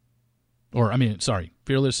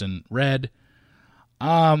 Fearless and Red.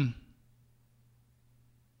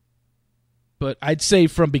 But I'd say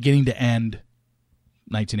from beginning to end,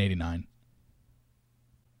 1989.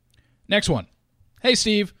 Next one. Hey,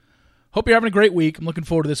 Steve. Hope you're having a great week. I'm looking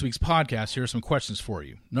forward to this week's podcast. Here are some questions for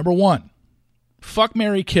you. Number 1. Fuck,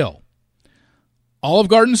 marry, kill. Olive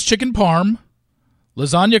Garden's chicken parm,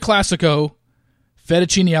 lasagna classico,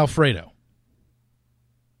 fettuccine alfredo.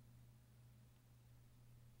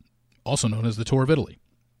 Also known as the Tour of Italy.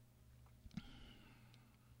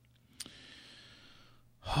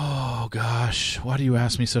 Oh, gosh. Why do you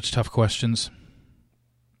ask me such tough questions?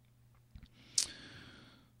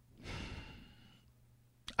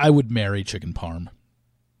 I would marry chicken parm.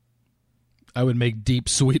 I would make deep,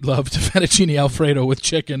 sweet love to fettuccine alfredo with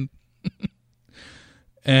chicken.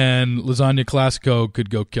 And lasagna classico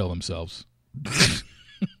could go kill themselves.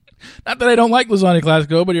 Not that I don't like lasagna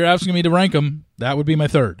classico, but you're asking me to rank them. That would be my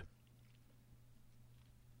third.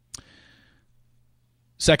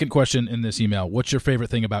 Second question in this email. What's your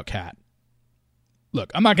favorite thing about Kat?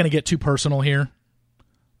 Look, I'm not going to get too personal here,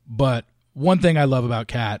 but one thing I love about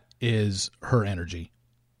Kat is her energy.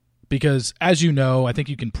 Because, as you know, I think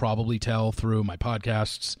you can probably tell through my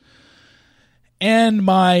podcasts and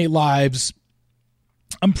my lives,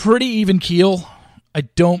 I'm pretty even keel.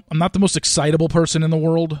 I'm not the most excitable person in the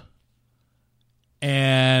world.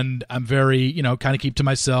 And I'm very, kind of keep to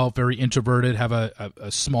myself, very introverted, have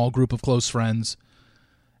a small group of close friends.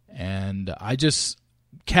 And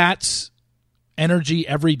Kat's energy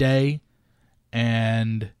every day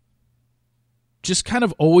and just kind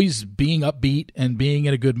of always being upbeat and being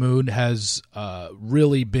in a good mood has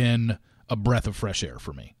really been a breath of fresh air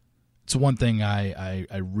for me. It's one thing I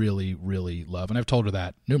really, really love, and I've told her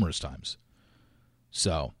that numerous times.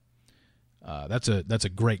 So that's a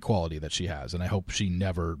great quality that she has, and I hope she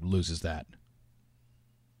never loses that.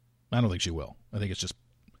 I don't think she will. I think it's just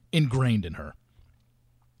ingrained in her.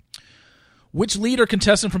 Which lead or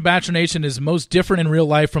contestant from Bachelor Nation is most different in real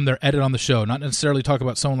life from their edit on the show? Not necessarily talk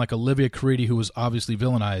about someone like Olivia Caridi, who was obviously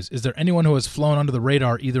villainized. Is there anyone who has flown under the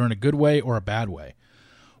radar either in a good way or a bad way?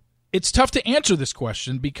 It's tough to answer this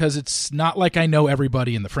question because it's not like I know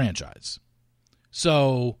everybody in the franchise.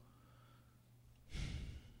 So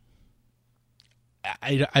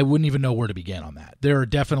I wouldn't even know where to begin on that. There are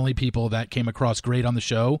definitely people that came across great on the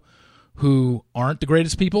show who aren't the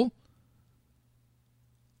greatest people.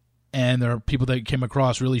 And there are people that came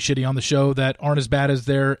across really shitty on the show that aren't as bad as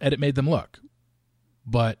their edit made them look.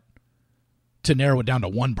 But to narrow it down to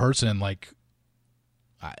one person,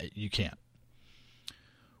 you can't.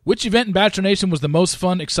 Which event in Bachelor Nation was the most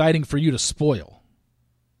fun, exciting for you to spoil?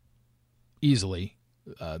 Easily,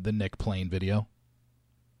 the Nick Plain video.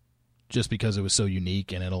 Just because it was so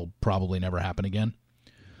unique and it'll probably never happen again.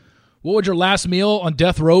 What would your last meal on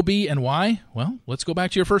death row be and why? Well, let's go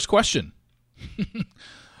back to your first question.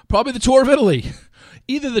 Probably the tour of Italy.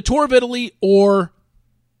 Either the tour of Italy or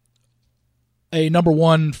a number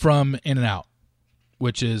one from In-N-Out,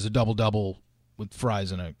 which is a double-double with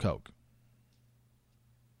fries and a Coke.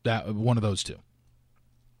 That one of those two.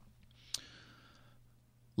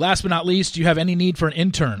 Last but not least, do you have any need for an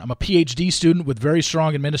intern? I'm a PhD student with very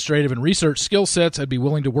strong administrative and research skill sets. I'd be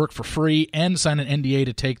willing to work for free and sign an NDA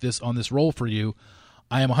to take this role for you.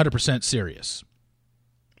 I am 100% serious.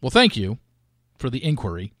 Well, thank you for the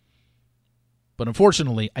inquiry. But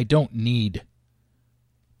unfortunately, I don't need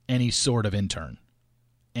any sort of intern.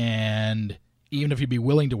 And even if you'd be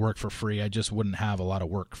willing to work for free, I just wouldn't have a lot of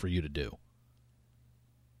work for you to do.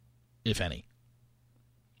 If any.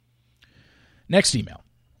 Next email.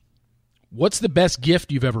 What's the best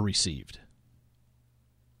gift you've ever received?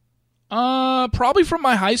 Probably from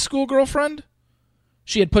my high school girlfriend.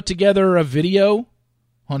 She had put together a video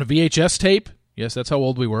on a VHS tape. Yes, that's how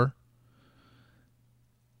old we were.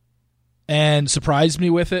 And surprised me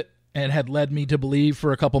with it and had led me to believe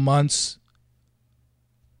for a couple months.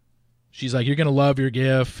 She's like, you're going to love your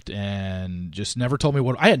gift, and just never told me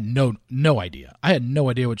what. I had no idea. I had no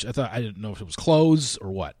idea which. I didn't know if it was clothes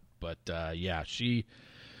or what. But, yeah, she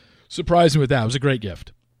surprised me with that. It was a great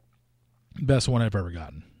gift. Best one I've ever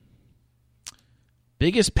gotten.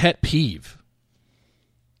 Biggest pet peeve.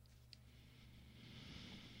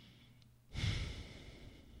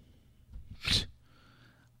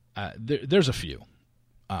 There's a few.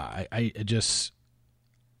 There's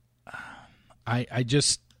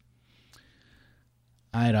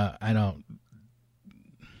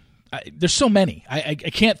so many. I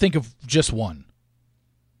can't think of just one.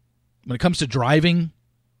 When it comes to driving,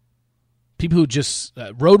 people who just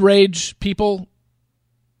road rage people,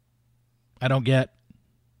 I don't get.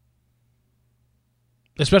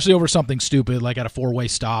 Especially over something stupid like at a four-way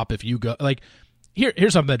stop. If you go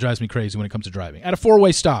here's something that drives me crazy when it comes to driving. At a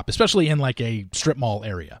four-way stop, especially in like a strip mall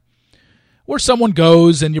area, where someone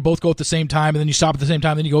goes and you both go at the same time, and then you stop at the same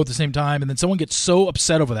time, then you go at the same time, and then someone gets so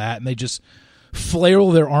upset over that, and they just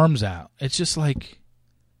flail their arms out. It's just like,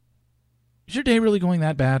 is your day really going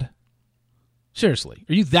that bad? Seriously,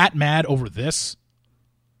 are you that mad over this?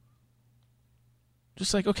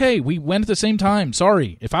 Just like, okay, we went at the same time.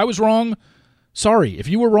 Sorry. If I was wrong, sorry. If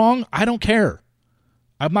you were wrong, I don't care.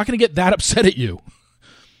 I'm not going to get that upset at you.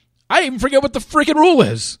 I even forget what the freaking rule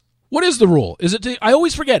is. What is the rule? I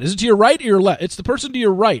always forget. Is it to your right or your left? It's the person to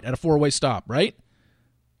your right at a four-way stop, right?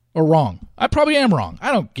 Or wrong? I probably am wrong.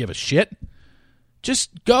 I don't give a shit.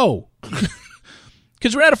 Just go.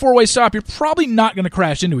 Because we're at a four-way stop, you're probably not going to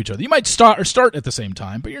crash into each other. You might start at the same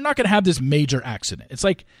time, but you're not going to have this major accident. It's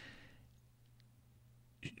like,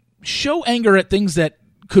 show anger at things that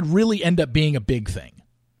could really end up being a big thing.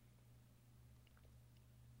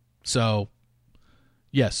 So,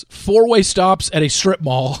 yes, four-way stops at a strip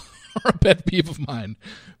mall are a pet peeve of mine.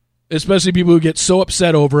 Especially people who get so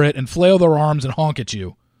upset over it and flail their arms and honk at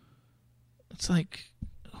you. It's like,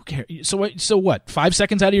 who cares? So what? 5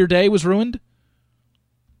 seconds out of your day was ruined?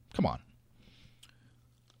 Come on.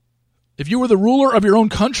 If you were the ruler of your own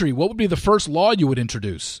country, what would be the first law you would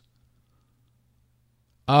introduce?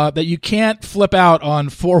 That you can't flip out on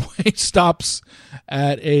four-way stops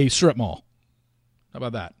at a strip mall. How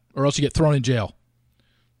about that? Or else you get thrown in jail.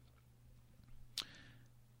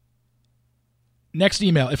 Next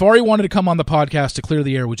email. If Ari wanted to come on the podcast to clear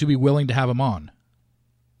the air, would you be willing to have him on?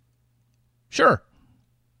 Sure.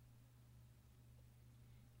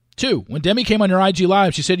 2, when Demi came on your IG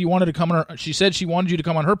Live, she said she wanted you to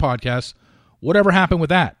come on her podcast. Whatever happened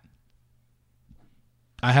with that?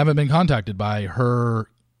 I haven't been contacted by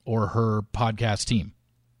her or her podcast team.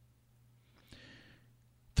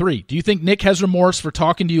 3, do you think Nick has remorse for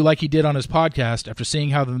talking to you like he did on his podcast after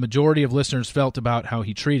seeing how the majority of listeners felt about how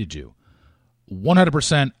he treated you?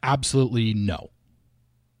 100% absolutely no.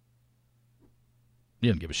 He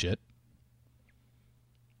doesn't give a shit.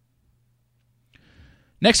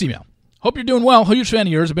 Next email. Hope you're doing well. Huge fan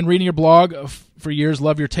of yours. I've been reading your blog for years.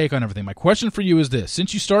 Love your take on everything. My question for you is this.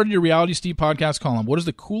 Since you started your Reality Steve podcast column, what is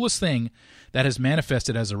the coolest thing that has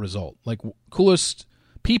manifested as a result? Like, coolest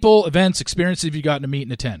people, events, experiences you've gotten to meet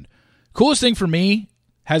and attend? Coolest thing for me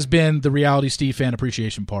has been the Reality Steve Fan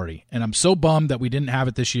Appreciation Party. And I'm so bummed that we didn't have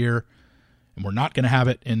it this year, and we're not going to have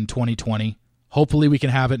it in 2020. Hopefully we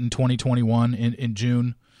can have it in 2021 in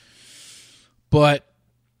June. But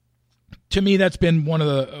to me, that's been one of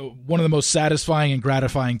the most satisfying and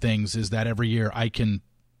gratifying things, is that every year I can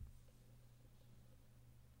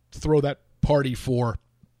throw that party for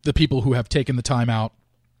the people who have taken the time out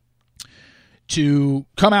to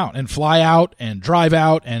come out and fly out and drive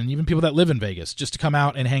out, and even people that live in Vegas, just to come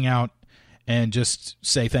out and hang out and just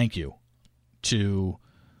say thank you to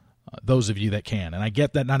those of you that can. And I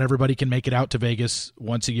get that not everybody can make it out to Vegas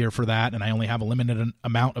once a year for that, and I only have a limited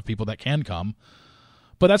amount of people that can come.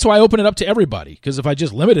 But that's why I open it up to everybody, because if I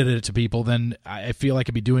just limited it to people, then I feel like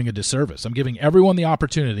I'd be doing a disservice. I'm giving everyone the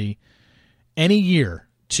opportunity any year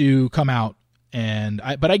to come out,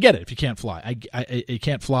 but I get it if you can't fly. You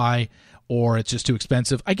can't fly, or it's just too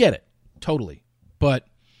expensive. I get it, totally. But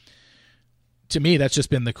to me, that's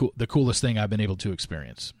just been the coolest thing I've been able to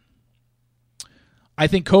experience. I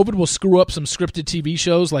think COVID will screw up some scripted TV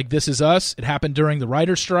shows like This Is Us. It happened during the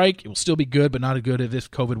writer's strike. It will still be good, but not as good as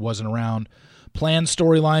if COVID wasn't around. Planned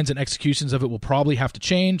storylines and executions of it will probably have to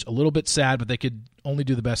change. A little bit sad, but they could only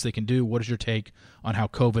do the best they can do. What is your take on how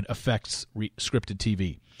COVID affects scripted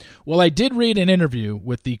TV? Well, I did read an interview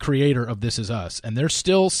with the creator of This Is Us, and they're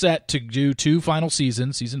still set to do 2 final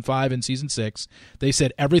seasons, Season 5 and Season 6. They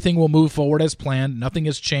said everything will move forward as planned. Nothing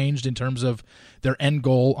has changed in terms of their end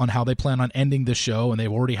goal on how they plan on ending the show, and they've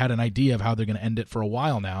already had an idea of how they're going to end it for a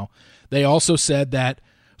while now. They also said that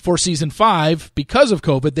for Season 5, because of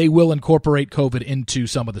COVID, they will incorporate COVID into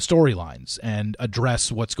some of the storylines and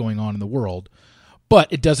address what's going on in the world.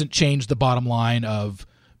 But it doesn't change the bottom line of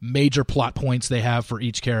major plot points they have for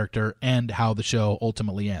each character and how the show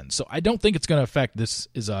ultimately ends. So I don't think it's going to affect This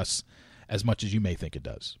Is Us as much as you may think it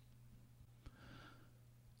does.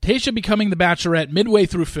 Tayshia becoming the Bachelorette midway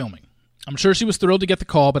through filming. I'm sure she was thrilled to get the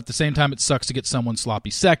call, but at the same time, it sucks to get someone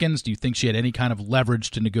sloppy seconds. Do you think she had any kind of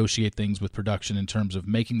leverage to negotiate things with production in terms of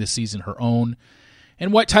making this season her own?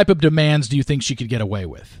 And what type of demands do you think she could get away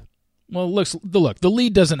with? Well, look, the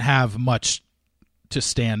lead doesn't have much to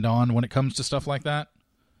stand on when it comes to stuff like that.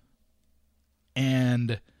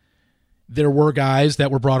 And there were guys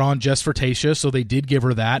that were brought on just for Tayshia, so they did give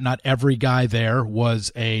her that. Not every guy there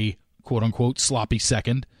was a quote-unquote sloppy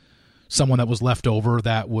second. Someone that was left over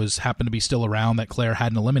that happened to be still around that Claire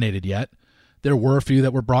hadn't eliminated yet. There were a few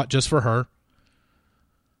that were brought just for her.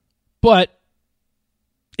 But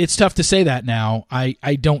it's tough to say that now. I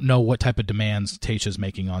don't know what type of demands Tayshia's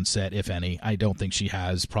making on set, if any. I don't think she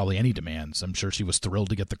has probably any demands. I'm sure she was thrilled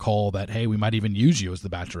to get the call that, hey, we might even use you as the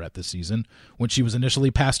Bachelorette this season, when she was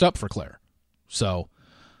initially passed up for Claire. So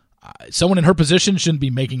someone in her position shouldn't be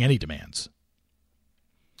making any demands.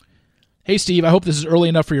 Hey, Steve, I hope this is early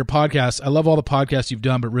enough for your podcast. I love all the podcasts you've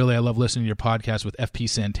done, but really I love listening to your podcast with FP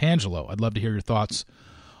Santangelo. I'd love to hear your thoughts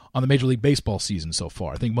on the Major League Baseball season so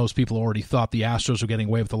far. I think most people already thought the Astros were getting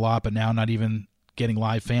away with a lot, but now not even getting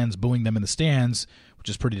live fans booing them in the stands, which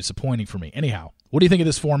is pretty disappointing for me. Anyhow, what do you think of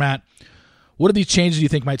this format? What are these changes you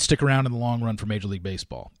think might stick around in the long run for Major League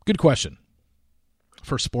Baseball? Good question.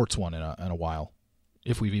 First sports one in a while,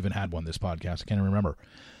 if we've even had one this podcast. I can't even remember.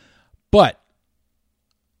 But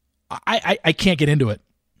I can't get into it.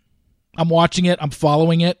 I'm watching it. I'm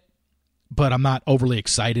following it, but I'm not overly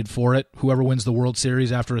excited for it. Whoever wins the World Series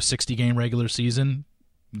after a 60-game regular season,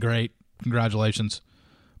 great. Congratulations.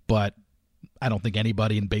 But I don't think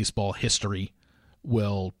anybody in baseball history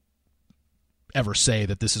will ever say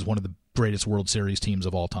that this is one of the greatest World Series teams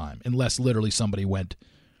of all time, unless literally somebody went,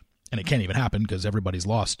 and it can't even happen because everybody's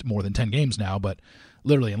lost more than 10 games now, but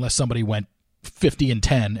literally unless somebody went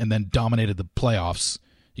 50-10 and then dominated the playoffs,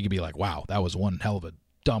 you could be like, wow, that was one hell of a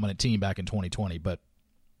dominant team back in 2020, but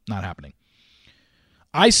not happening.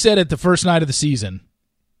 I said at the first night of the season,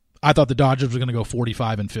 I thought the Dodgers were going to go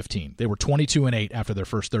 45-15. They were 22-8 after their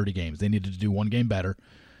first 30 games. They needed to do one game better.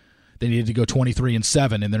 they needed to go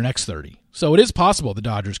 23-7 in their next 30. So it is possible the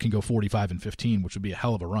Dodgers can go 45-15, which would be a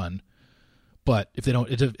hell of a run. But if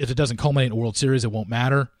it doesn't culminate in a World Series, it won't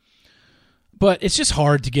matter. But it's just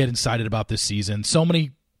hard to get excited about this season. So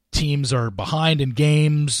many teams are behind in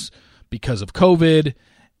games because of COVID,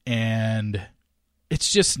 and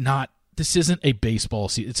it's just not. This isn't a baseball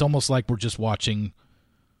season. It's almost like we're just watching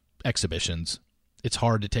exhibitions. It's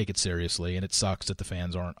hard to take it seriously, and it sucks that the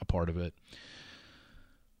fans aren't a part of it.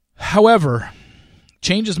 However,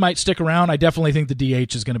 changes might stick around. I definitely think the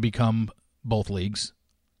DH is going to become both leagues.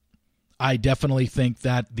 I definitely think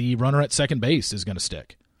that the runner at second base is going to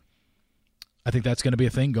stick. I think that's going to be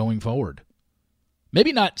a thing going forward.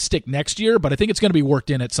 Maybe not stick next year, but I think it's going to be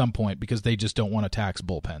worked in at some point because they just don't want to tax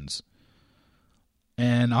bullpens.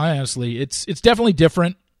 And I honestly, it's definitely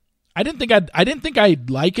different. I didn't think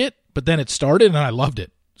I'd like it, but then it started and I loved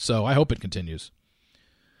it. So I hope it continues.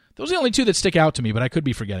 Those are the only two that stick out to me, but I could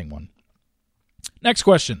be forgetting one. Next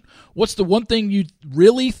question. What's the one thing you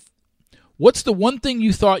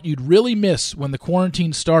thought you'd really miss when the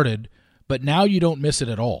quarantine started, but now you don't miss it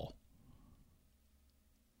at all?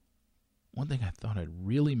 One thing I thought I'd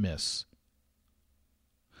really miss.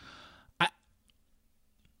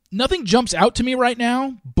 Nothing jumps out to me right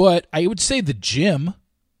now, but I would say the gym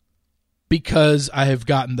because I have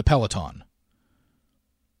gotten the Peloton.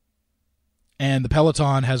 And the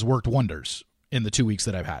Peloton has worked wonders in the 2 weeks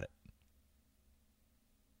that I've had it.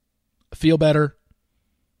 I feel better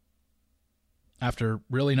after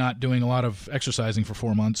really not doing a lot of exercising for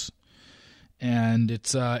 4 months. And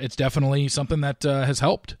it's definitely something that has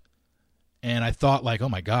helped. And I thought, like, oh,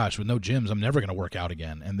 my gosh, with no gyms, I'm never going to work out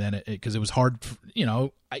again. And then because it was hard,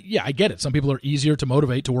 I get it. Some people are easier to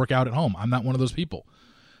motivate to work out at home. I'm not one of those people.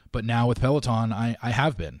 But now with Peloton, I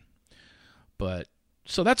have been. But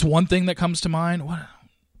so that's one thing that comes to mind. What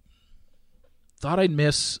thought I'd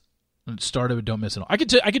miss? Started with don't miss it all. I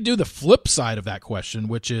could do the flip side of that question,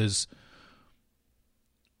 which is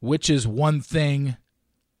one thing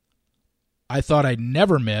I thought I'd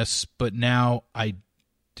never miss, but now I do.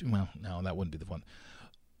 Well, no, that wouldn't be the one.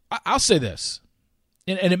 I'll say this,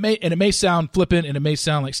 and it may sound flippant, and it may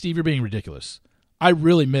sound like, Steve, you're being ridiculous. I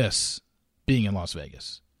really miss being in Las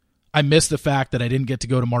Vegas. I miss the fact that I didn't get to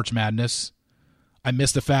go to March Madness. I'm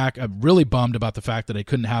really bummed about the fact that I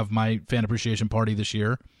couldn't have my fan appreciation party this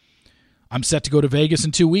year. I'm set to go to Vegas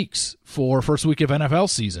in 2 weeks for first week of NFL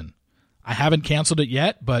season. I haven't canceled it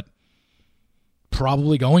yet, but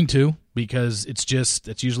probably going to because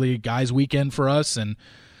it's usually a guys' weekend for us, and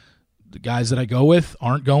the guys that I go with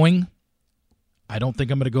aren't going. I don't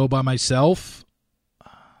think I'm going to go by myself.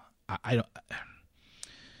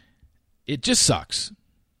 It just sucks.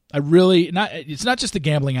 It's not just the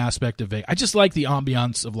gambling aspect of Vegas. I just like the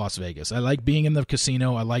ambiance of Las Vegas. I like being in the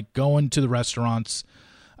casino. I like going to the restaurants.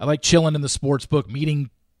 I like chilling in the sports book, meeting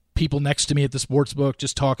people next to me at the sports book,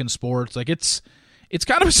 just talking sports. Like it's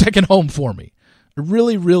kind of a second home for me. I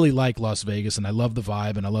really, really like Las Vegas, and I love the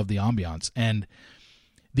vibe, and I love the ambiance. And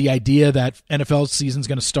the idea that NFL season's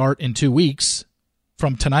going to start in 2 weeks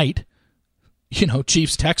from tonight,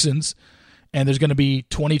 Chiefs, Texans, and there's going to be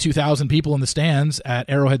 22,000 people in the stands at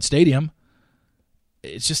Arrowhead Stadium,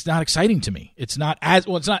 it's just not exciting to me. It's not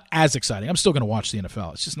as exciting. I'm still going to watch the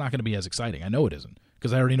NFL. It's just not going to be as exciting. I know it isn't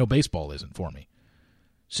because I already know baseball isn't for me.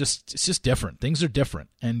 It's just different. Things are different.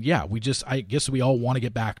 And yeah, I guess we all want to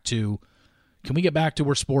get back to, can we get back to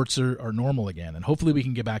where sports are normal again? And hopefully we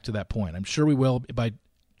can get back to that point. I'm sure we will by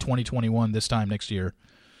 2021 this time next year.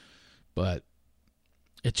 But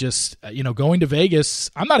it just, going to Vegas,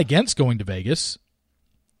 I'm not against going to Vegas.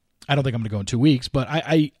 I don't think I'm going to go in 2 weeks, but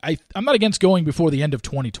I'm not against going before the end of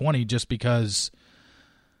 2020 just because.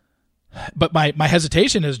 But my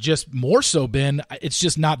hesitation has just more so been, it's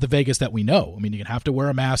just not the Vegas that we know. I mean, you're going to have to wear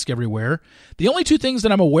a mask everywhere. The only two things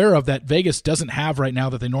that I'm aware of that Vegas doesn't have right now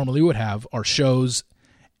that they normally would have are shows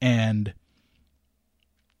and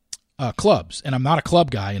clubs. And I'm not a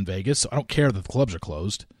club guy in Vegas, so I don't care that the clubs are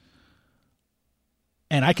closed.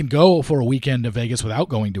 And I can go for a weekend to Vegas without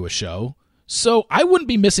going to a show. So I wouldn't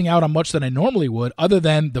be missing out on much than I normally would, other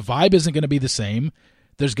than the vibe isn't going to be the same.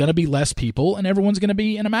 There's going to be less people, and everyone's going to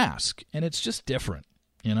be in a mask. And it's just different,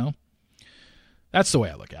 That's the way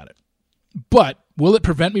I look at it. But will it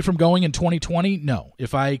prevent me from going in 2020? No.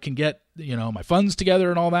 If I can get, my funds together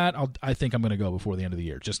and all that, I think I'm going to go before the end of the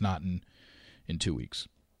year, just not in 2 weeks.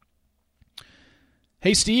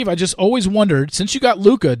 Hey, Steve, I just always wondered, since you got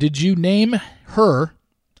Luka, did you name her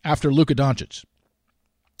after Luka Doncic?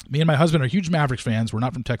 Me and my husband are huge Mavericks fans. We're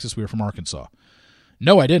not from Texas. We were from Arkansas.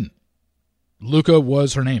 No, I didn't. Luka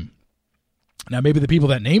was her name. Now, maybe the people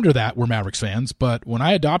that named her that were Mavericks fans, but when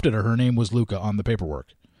I adopted her, her name was Luka on the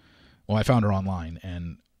paperwork. Well, I found her online,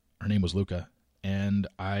 and her name was Luca, and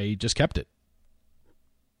I just kept it.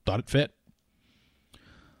 Thought it fit.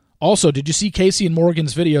 Also, did you see Casey and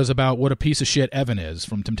Morgan's videos about what a piece of shit Evan is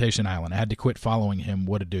from Temptation Island? I had to quit following him.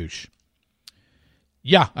 What a douche.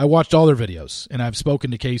 Yeah, I watched all their videos, and I've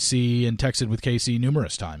spoken to Casey and texted with Casey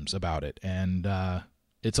numerous times about it, and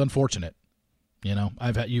it's unfortunate. You know,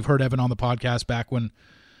 you've heard Evan on the podcast back when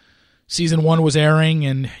season 1 was airing,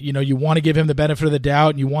 and you want to give him the benefit of the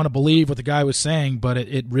doubt, and you want to believe what the guy was saying, but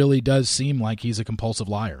it really does seem like he's a compulsive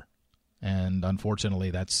liar, and unfortunately,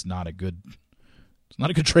 that's not a good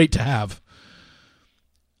trait to have.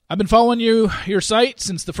 I've been following your site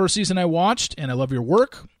since the first season I watched, and I love your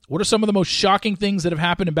work. What are some of the most shocking things that have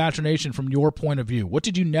happened in Bachelor Nation from your point of view? What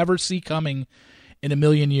did you never see coming in a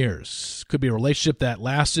million years? Could be a relationship that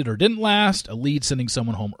lasted or didn't last, a lead sending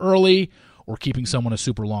someone home early, or keeping someone a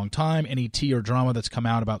super long time, any tea or drama that's come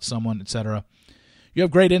out about someone, etc. You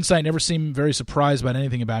have great insight, never seem very surprised about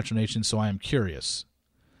anything in Bachelor Nation, so I am curious.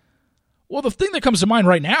 Well, the thing that comes to mind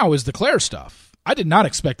right now is the Claire stuff. I did not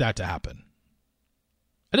expect that to happen.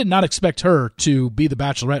 I did not expect her to be the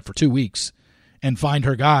Bachelorette for 2 weeks and find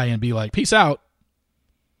her guy and be like, peace out.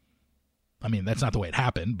 I mean, that's not the way it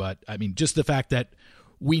happened, but I mean, just the fact that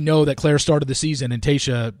we know that Claire started the season and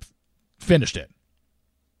Tayshia finished it.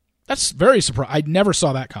 That's very surprising. I never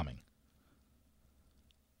saw that coming.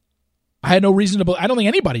 I had no reason to I don't think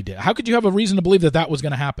anybody did. How could you have a reason to believe that was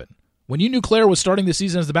going to happen? When you knew Claire was starting the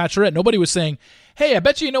season as the Bachelorette, nobody was saying, hey, I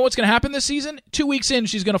bet you know what's going to happen this season? 2 weeks in,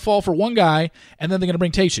 she's going to fall for one guy, and then they're going to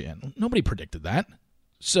bring Tayshia in. Nobody predicted that.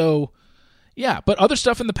 So, yeah. But other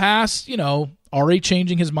stuff in the past, Ari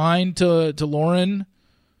changing his mind to Lauren.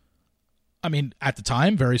 I mean, at the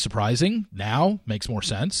time, very surprising. Now, makes more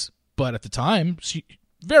sense. But at the time,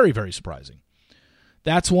 very, very surprising.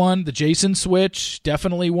 That's one. The Jason switch,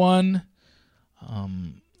 definitely one.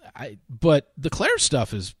 But the Claire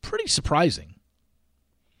stuff is pretty surprising.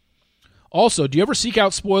 Also, do you ever seek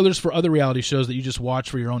out spoilers for other reality shows that you just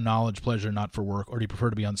watch for your own knowledge, pleasure, not for work, or do you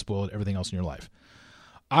prefer to be unspoiled everything else in your life?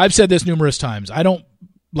 I've said this numerous times. I don't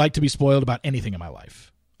like to be spoiled about anything in my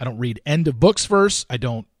life. I don't read end of books first. I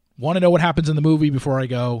don't want to know what happens in the movie before I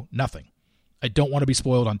go. Nothing. I don't want to be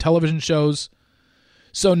spoiled on television shows.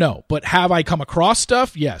 So no, but have I come across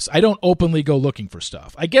stuff? Yes. I don't openly go looking for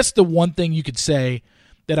stuff. I guess the one thing you could say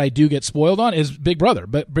that I do get spoiled on is Big Brother,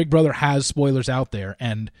 but Big Brother has spoilers out there,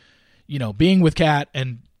 and being with Kat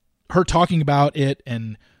and her talking about it,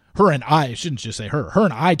 and her and I shouldn't just say her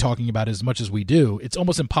and I talking about it as much as we do, it's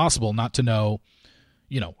almost impossible not to know,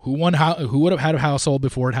 who would have had a household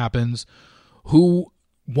before it happens, who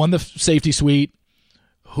won the safety suite,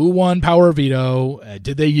 who won power of veto,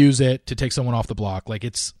 did they use it to take someone off the block? Like,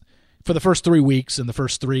 it's for the first 3 weeks and the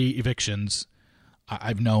first 3 evictions,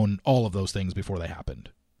 I've known all of those things before they happened,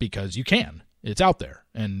 because you can. It's out there.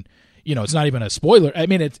 And, it's not even a spoiler. I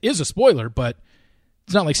mean, it is a spoiler, but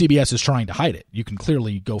it's not like CBS is trying to hide it. You can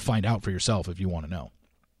clearly go find out for yourself if you want to know.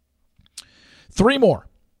 3 more.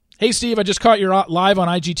 Hey, Steve, I just caught you live on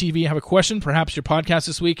IGTV. I have a question, perhaps your podcast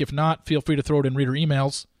this week. If not, feel free to throw it in reader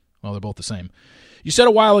emails. Well, they're both the same. You said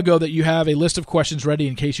a while ago that you have a list of questions ready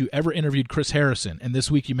in case you ever interviewed Chris Harrison, and this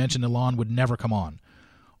week you mentioned Elon would never come on.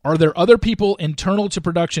 Are there other people internal to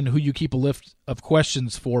production who you keep a list of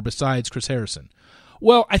questions for besides Chris Harrison?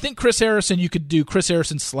 Well, I think Chris Harrison, you could do Chris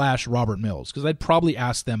Harrison / Robert Mills, because I'd probably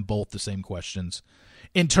ask them both the same questions.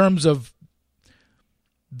 In terms of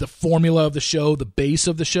the formula of the show, the base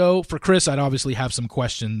of the show, for Chris, I'd obviously have some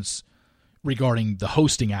questions regarding the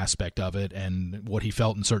hosting aspect of it and what he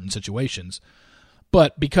felt in certain situations.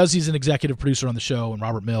 But because he's an executive producer on the show and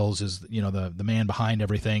Robert Mills is, the man behind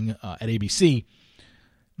everything at ABC,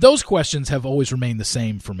 those questions have always remained the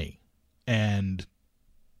same for me. And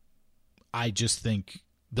I just think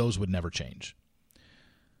those would never change.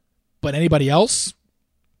 But anybody else,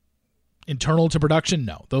 internal to production,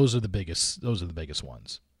 no. Those are the biggest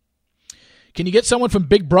ones. Can you get someone from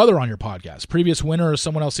Big Brother on your podcast? Previous winner or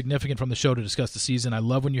someone else significant from the show to discuss the season? I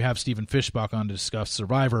love when you have Stephen Fishbach on to discuss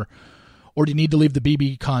Survivor. Or do you need to leave the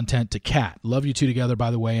BB content to Kat? Love you two together,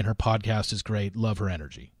 by the way, and her podcast is great. Love her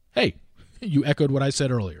energy. Hey, you echoed what I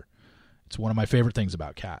said earlier. It's one of my favorite things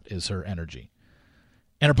about Kat is her energy.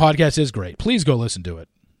 And her podcast is great. Please go listen to it.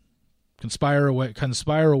 Conspire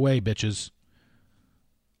away, bitches.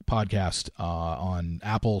 Podcast on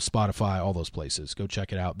Apple, Spotify, all those places. Go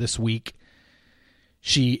check it out. This week,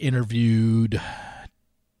 she interviewed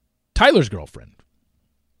Tyler's girlfriend,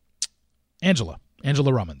 Angela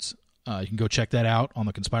Rummans. You can go check that out on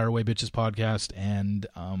the Conspire Away Bitches podcast. And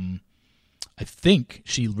I think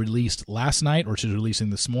she released last night, or she's releasing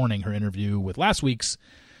this morning, her interview with last week's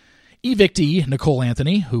Evictee Nicole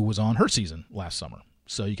Anthony, who was on her season last summer.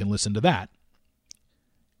 So you can listen to that.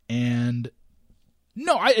 And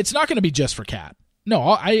no, it's not going to be just for Kat.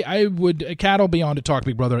 No, Kat will be on to talk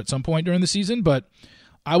Big Brother at some point during the season, but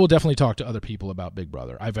I will definitely talk to other people about Big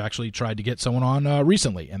Brother. I've actually tried to get someone on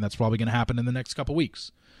recently, and that's probably going to happen in the next couple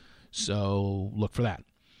weeks. So look for that.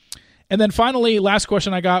 And then finally, last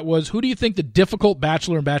question I got was, who do you think the difficult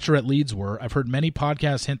Bachelor and Bachelorette leads were? I've heard many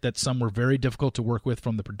podcasts hint that some were very difficult to work with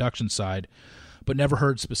from the production side, but never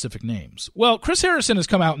heard specific names. Well, Chris Harrison has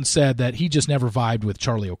come out and said that he just never vibed with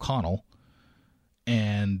Charlie O'Connell,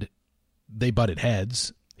 and they butted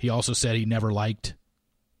heads. He also said he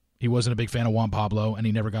wasn't a big fan of Juan Pablo, and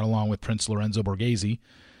he never got along with Prince Lorenzo Borghese.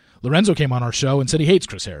 Lorenzo came on our show and said he hates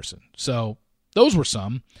Chris Harrison. So those were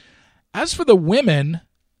some. As for the women,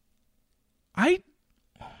 I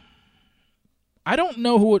don't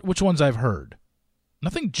know which ones I've heard.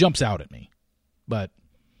 Nothing jumps out at me, but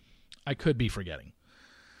I could be forgetting.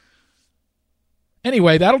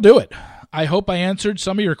 Anyway, that'll do it. I hope I answered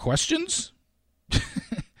some of your questions.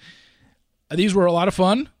 These were a lot of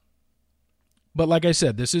fun. But like I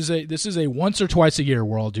said, this is a once or twice a year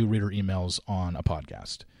where I'll do reader emails on a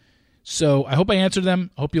podcast. So I hope I answered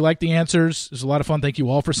them. I hope you liked the answers. It was a lot of fun. Thank you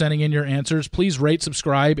all for sending in your answers. Please rate,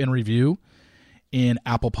 subscribe, and review in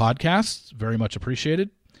Apple Podcasts. Very much appreciated.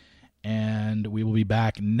 And we will be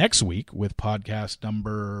back next week with podcast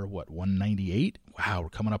number, 198? Wow, we're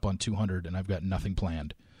coming up on 200, and I've got nothing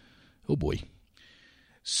planned. Oh, boy.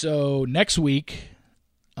 So next week,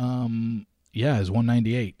 is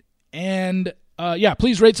 198. And,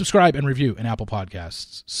 please rate, subscribe, and review in Apple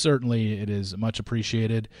Podcasts. Certainly, it is much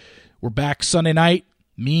appreciated. We're back Sunday night.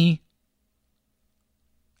 Me,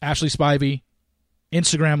 Ashley Spivey,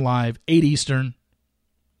 Instagram Live, 8 Eastern,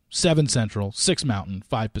 7 Central, 6 Mountain,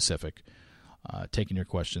 5 Pacific. Taking your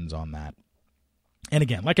questions on that. And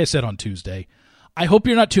again, like I said on Tuesday, I hope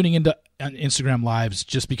you're not tuning into Instagram Lives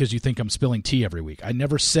just because you think I'm spilling tea every week. I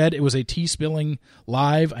never said it was a tea spilling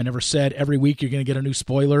live. I never said every week you're going to get a new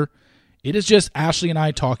spoiler. It is just Ashley and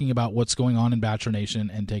I talking about what's going on in Bachelor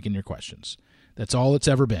Nation and taking your questions. That's all it's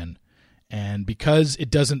ever been. And because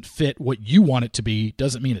it doesn't fit what you want it to be,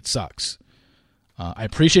 doesn't mean it sucks. I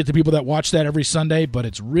appreciate the people that watch that every Sunday, but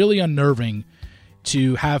it's really unnerving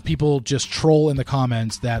to have people just troll in the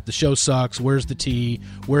comments that the show sucks, where's the tea,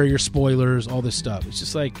 where are your spoilers, all this stuff. It's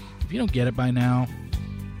just like, if you don't get it by now,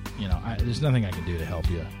 there's nothing I can do to help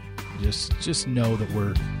you. Just know that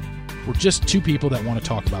we're just two people that want to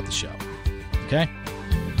talk about the show. Okay?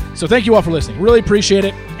 So thank you all for listening. Really appreciate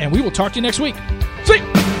it, and we will talk to you next week.